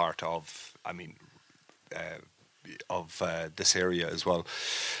huge part of, this area as well.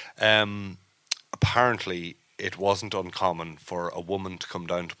 Apparently, it wasn't uncommon for a woman to come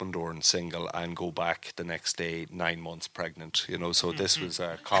down to Bundoran single and go back the next day 9 months pregnant. So this was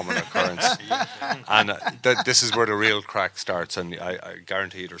a common occurrence, and this is where the real crack starts. And I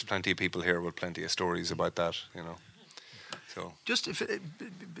guarantee there's plenty of people here with plenty of stories about that. So just to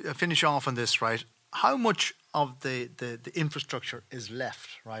finish off on this, right? how much of the infrastructure is left,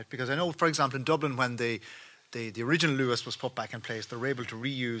 right? Because I know, for example, in Dublin, when the original Lewis was put back in place, they were able to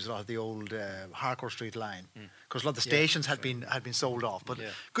reuse a lot of the old Harcourt Street line because a lot of the stations had been sold off, but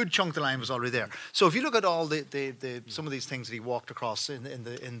good chunk of the line was already there. So if you look at all the some of these things that he walked across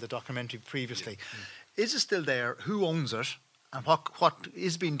in the documentary previously, is it still there? Who owns it? And what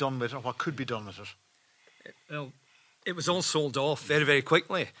is being done with it, or what could be done with it? Well, it was all sold off very, very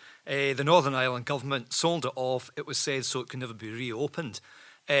quickly. The Northern Ireland government sold it off, it was said, so it could never be reopened.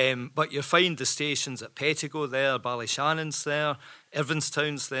 But you find the stations at Pettigo there, Ballyshanon's there,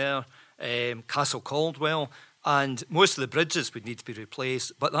 Irvinstown's there, Castle Caldwell, and most of the bridges would need to be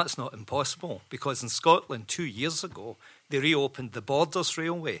replaced, but that's not impossible, because in Scotland 2 years ago, they reopened the Borders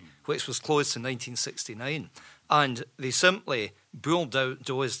Railway, which was closed in 1969. And they simply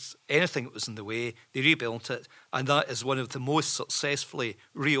bulldozed anything that was in the way, they rebuilt it, and that is one of the most successfully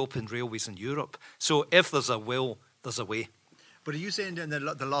reopened railways in Europe. So if there's a will, there's a way. But are you saying then that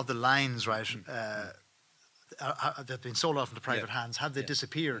a lot of the lines, right, that have been sold off into private hands, have they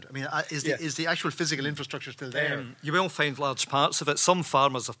disappeared? I mean, is the actual physical infrastructure still there? You will find large parts of it. Some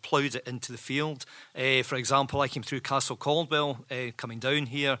farmers have ploughed it into the field. For example, I came through Castle Caldwell coming down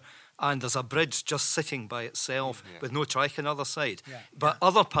here, and there's a bridge just sitting by itself with no track on the other side. But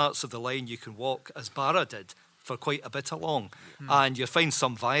other parts of the line you can walk, as Barra did, for quite a bit along. And you find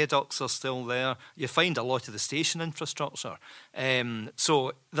some viaducts are still there. You find a lot of the station infrastructure.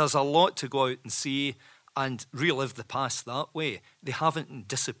 So there's a lot to go out and see and relive the past that way. They haven't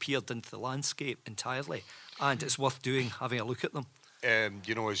disappeared into the landscape entirely, and it's worth doing, having a look at them.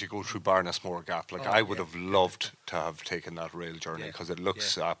 You know, as you go through Barnasmore Gap, I would have loved to have taken that rail journey because it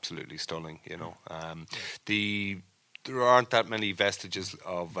looks absolutely stunning. You know, there aren't that many vestiges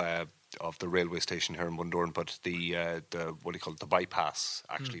of the railway station here in Bundoran, but the what do you call it? The bypass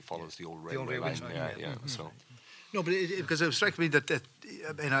actually follows the old railway line. So. No, but because it struck me that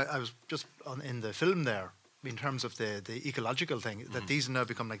I was just in the film there in terms of the ecological thing that these now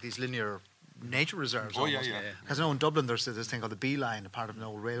become like these linear nature reserves. Because I know in Dublin there's this thing called the bee line, a part of an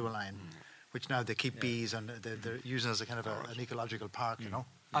old railway line, which now they keep bees and they're using as a kind of an ecological park, you know.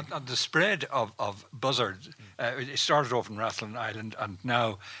 And the spread of buzzards, it started off in Rathlin Island, and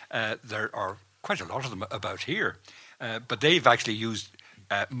now there are quite a lot of them about here. But they've actually used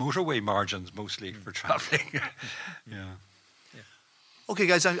motorway margins mostly for travelling. Okay,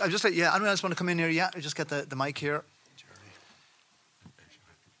 guys, I'm just like, anyone else want to come in here? Yeah, just get the mic here.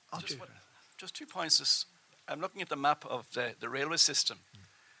 Just 2 points. I'm looking at the map of the railway system,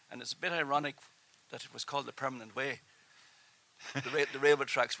 and it's a bit ironic that it was called the Permanent Way. The railway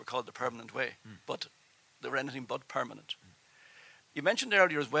tracks were called the Permanent Way, but they were anything but permanent. You mentioned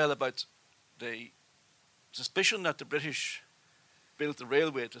earlier as well about the suspicion that the British built the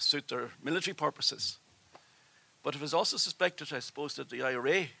railway to suit their military purposes. But it was also suspected, I suppose, that the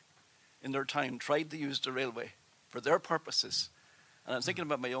IRA in their time tried to use the railway for their purposes. And I'm thinking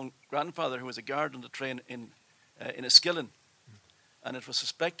about my own grandfather, who was a guard on the train in Enniskillen. And it was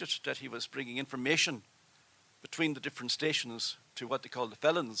suspected that he was bringing information between the different stations to what they call the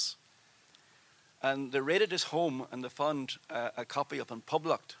felons. And they raided his home and they found a copy up in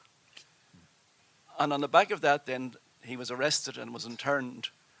Publicht. And on the back of that, then, he was arrested and was interned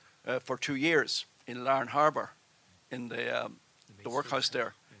for 2 years in Larne Harbour, in the workhouse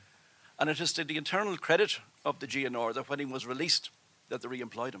there. And it is to the internal credit of the GNR that when he was released, that they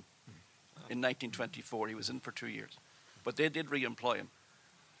re-employed him. In 1924, he was in for 2 years. But they did re-employ him.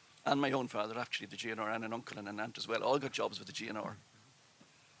 And my own father, actually, the GNR, and an uncle and an aunt as well, all got jobs with the GNR.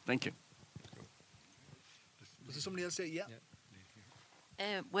 Thank you. Was there somebody else say,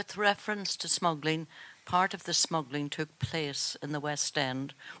 with reference to smuggling, part of the smuggling took place in the West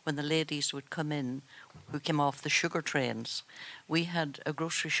End when the ladies would come in who came off the sugar trains. We had a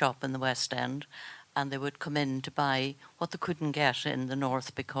grocery shop in the West End, and they would come in to buy what they couldn't get in the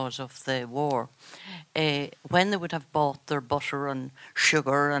north because of the war. When they would have bought their butter and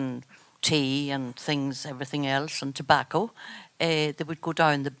sugar and tea and things, everything else, and tobacco, they would go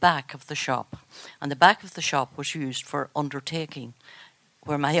down the back of the shop. And the back of the shop was used for undertaking,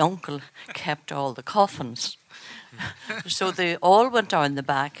 where my uncle kept all the coffins. So they all went down the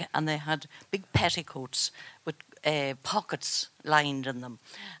back, and they had big petticoats with pockets lined in them,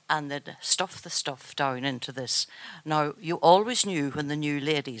 and they'd stuff the stuff down into this. Now, you always knew when the new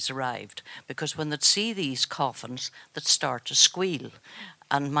ladies arrived, because when they'd see these coffins, they'd start to squeal.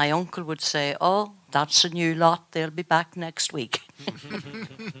 And my uncle would say, "Oh, that's a new lot, they'll be back next week."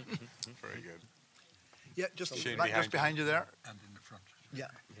 Very good. Yeah, just behind you there. And in the front. Yeah.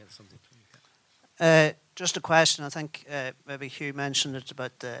 Just a question. I think maybe Hugh mentioned it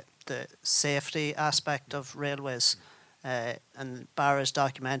about the the safety aspect of railways. And Barra's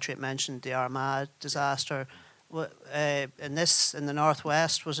documentary, it mentioned the Armagh disaster. In the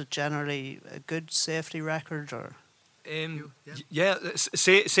northwest, was it generally a good safety record, or?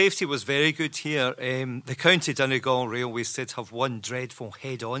 Safety was very good here. The County Donegal Railways did have one dreadful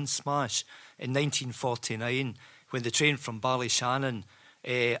head-on smash in 1949 when the train from Ballyshannon,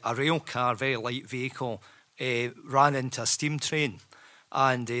 a rail car, very light vehicle, ran into a steam train.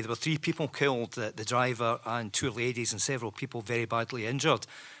 And there were 3 people killed, the driver and 2 ladies, and several people very badly injured.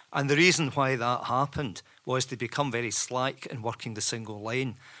 And the reason why that happened was they become very slack in working the single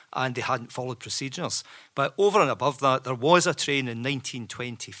line, and they hadn't followed procedures. But over and above that, there was a train in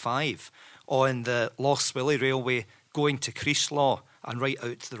 1925 on the Lough Swilly Railway going to Creeshlaw and right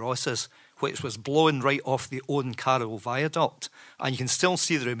out to the Rosses, which was blown right off the Owen Carroll Viaduct. And you can still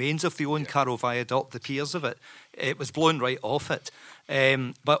see the remains of the Owen Carroll Viaduct, the piers of it. It was blown right off it.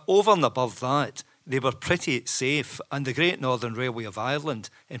 But over and above that, they were pretty safe. And the Great Northern Railway of Ireland,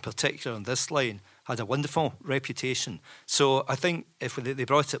 in particular on this line, had a wonderful reputation. So I think if they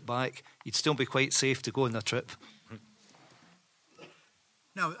brought it back, you'd still be quite safe to go on a trip.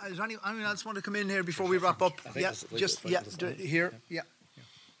 Now, does anyone else want to come in here before we wrap up? Here. Yeah.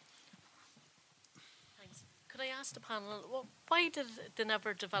 Could I ask the panel, why did they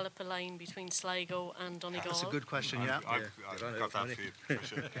never develop a line between Sligo and Donegal? That's a good question, yeah. I've got that for you. For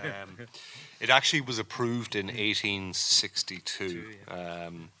sure. It actually was approved in 1862.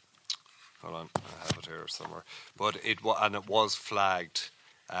 Hold on, I have it here somewhere. But it was flagged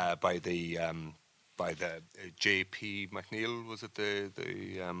by the J.P. McNeill, was it the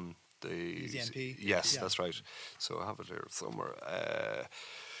MP? Yes, that's right. So I have it here somewhere.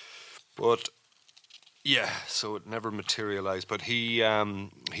 But yeah, so it never materialised. But he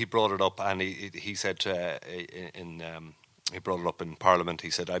brought it up, and he said he brought it up in Parliament. He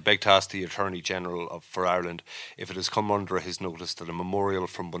said, "I beg to ask the Attorney General for Ireland if it has come under his notice that a memorial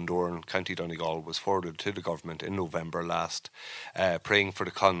from Bundoran, County Donegal, was forwarded to the government in November last, praying for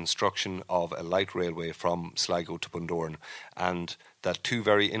the construction of a light railway from Sligo to Bundoran, and that 2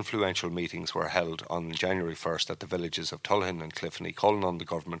 very influential meetings were held on January 1st at the villages of Tullahin and Cliffany, calling on the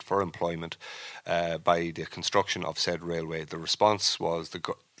government for employment by the construction of said railway. The response was the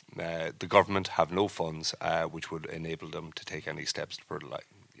government have no funds which would enable them to take any steps for the line."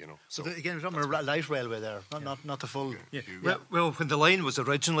 So again, we're talking about a light railway there, not the full. Yeah. Well, when the line was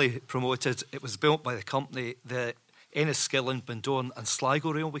originally promoted, it was built by the company, the Enniskillen, Bundoran and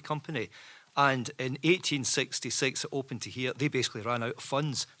Sligo Railway Company. And in 1866, it opened to here. They basically ran out of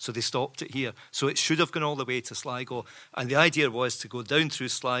funds, so they stopped it here. So it should have gone all the way to Sligo. And the idea was to go down through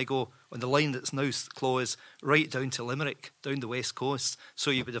Sligo on the line that's now closed, right down to Limerick, down the west coast. So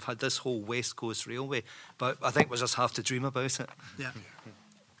you would have had this whole west coast railway. But I think we just have to dream about it. Yeah.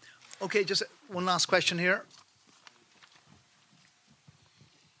 Okay, just one last question here.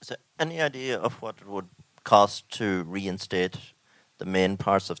 Is there any idea of what it would cost to reinstate the main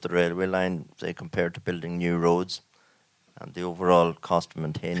parts of the railway line, say, compared to building new roads, and the overall cost of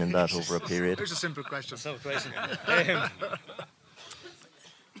maintaining that over a period? Here's a simple question.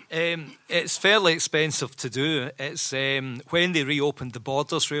 It's fairly expensive to do. It's when they reopened the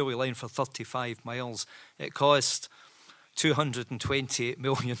Borders railway line for 35 miles, it cost £228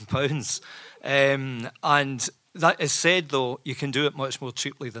 million. And that is said, though, you can do it much more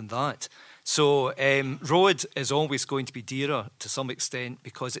cheaply than that. So road is always going to be dearer to some extent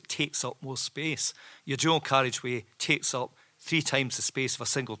because it takes up more space. Your dual carriageway takes up 3 times the space of a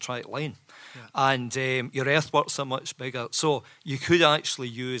single track line. Yeah. And your earthworks are much bigger. So you could actually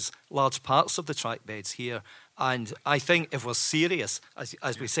use large parts of the track beds here. And I think if we're serious,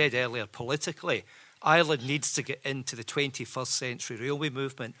 as we said earlier, politically, Ireland needs to get into the 21st century railway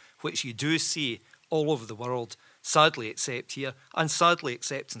movement, which you do see all over the world, sadly except here, and sadly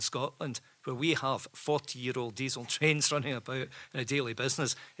except in Scotland, where we have 40-year-old diesel trains running about in a daily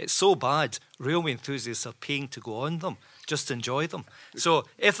business. It's so bad, railway enthusiasts are paying to go on them. Just enjoy them. So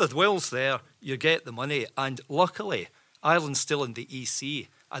if the will's there, you get the money. And luckily, Ireland's still in the EC,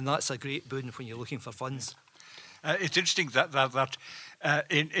 and that's a great boon when you're looking for funds. It's interesting that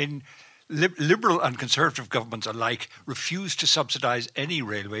in Liberal and Conservative governments alike refused to subsidise any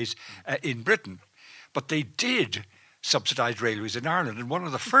railways in Britain. But they did subsidised railways in Ireland, and one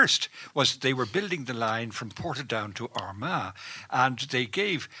of the first was they were building the line from Portadown to Armagh, and they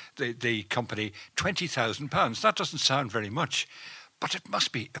gave the company £20,000. That doesn't sound very much, but it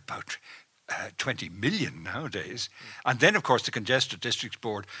must be about 20 million nowadays. And then, of course, the Congested Districts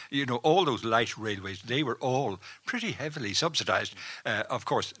Board, all those light railways, they were all pretty heavily subsidised. Of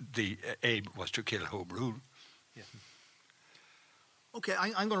course, the aim was to kill Home Rule. Yeah. Okay,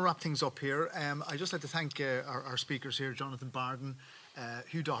 I'm going to wrap things up here. I'd just like to thank our speakers here, Jonathan Bardon,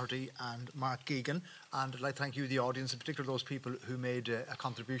 Hugh Dougherty and Marc Geagan. And I'd like to thank you, the audience, in particular those people who made a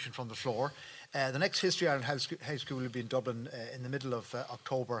contribution from the floor. The next History Ireland Hedge School will be in Dublin in the middle of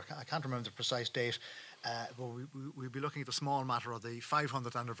October. I can't remember the precise date. But we'll be looking at the small matter of the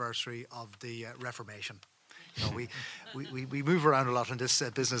 500th anniversary of the Reformation. You know, we move around a lot in this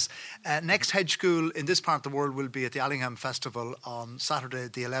business. Next Hedge School in this part of the world will be at the Allingham Festival on Saturday,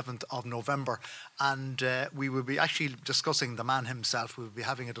 the 11th of November. And we will be actually discussing the man himself. We'll be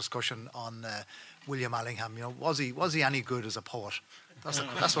having a discussion on William Allingham. You know, was he any good as a poet? That's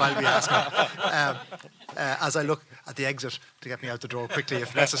what I'll be asking as I look at the exit to get me out the door quickly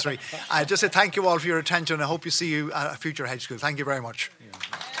if necessary. I just say thank you all for your attention. I hope you see you at a future Hedge School. Thank you very much. Yeah.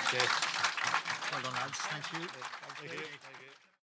 Okay. Well done, lads. Thank you.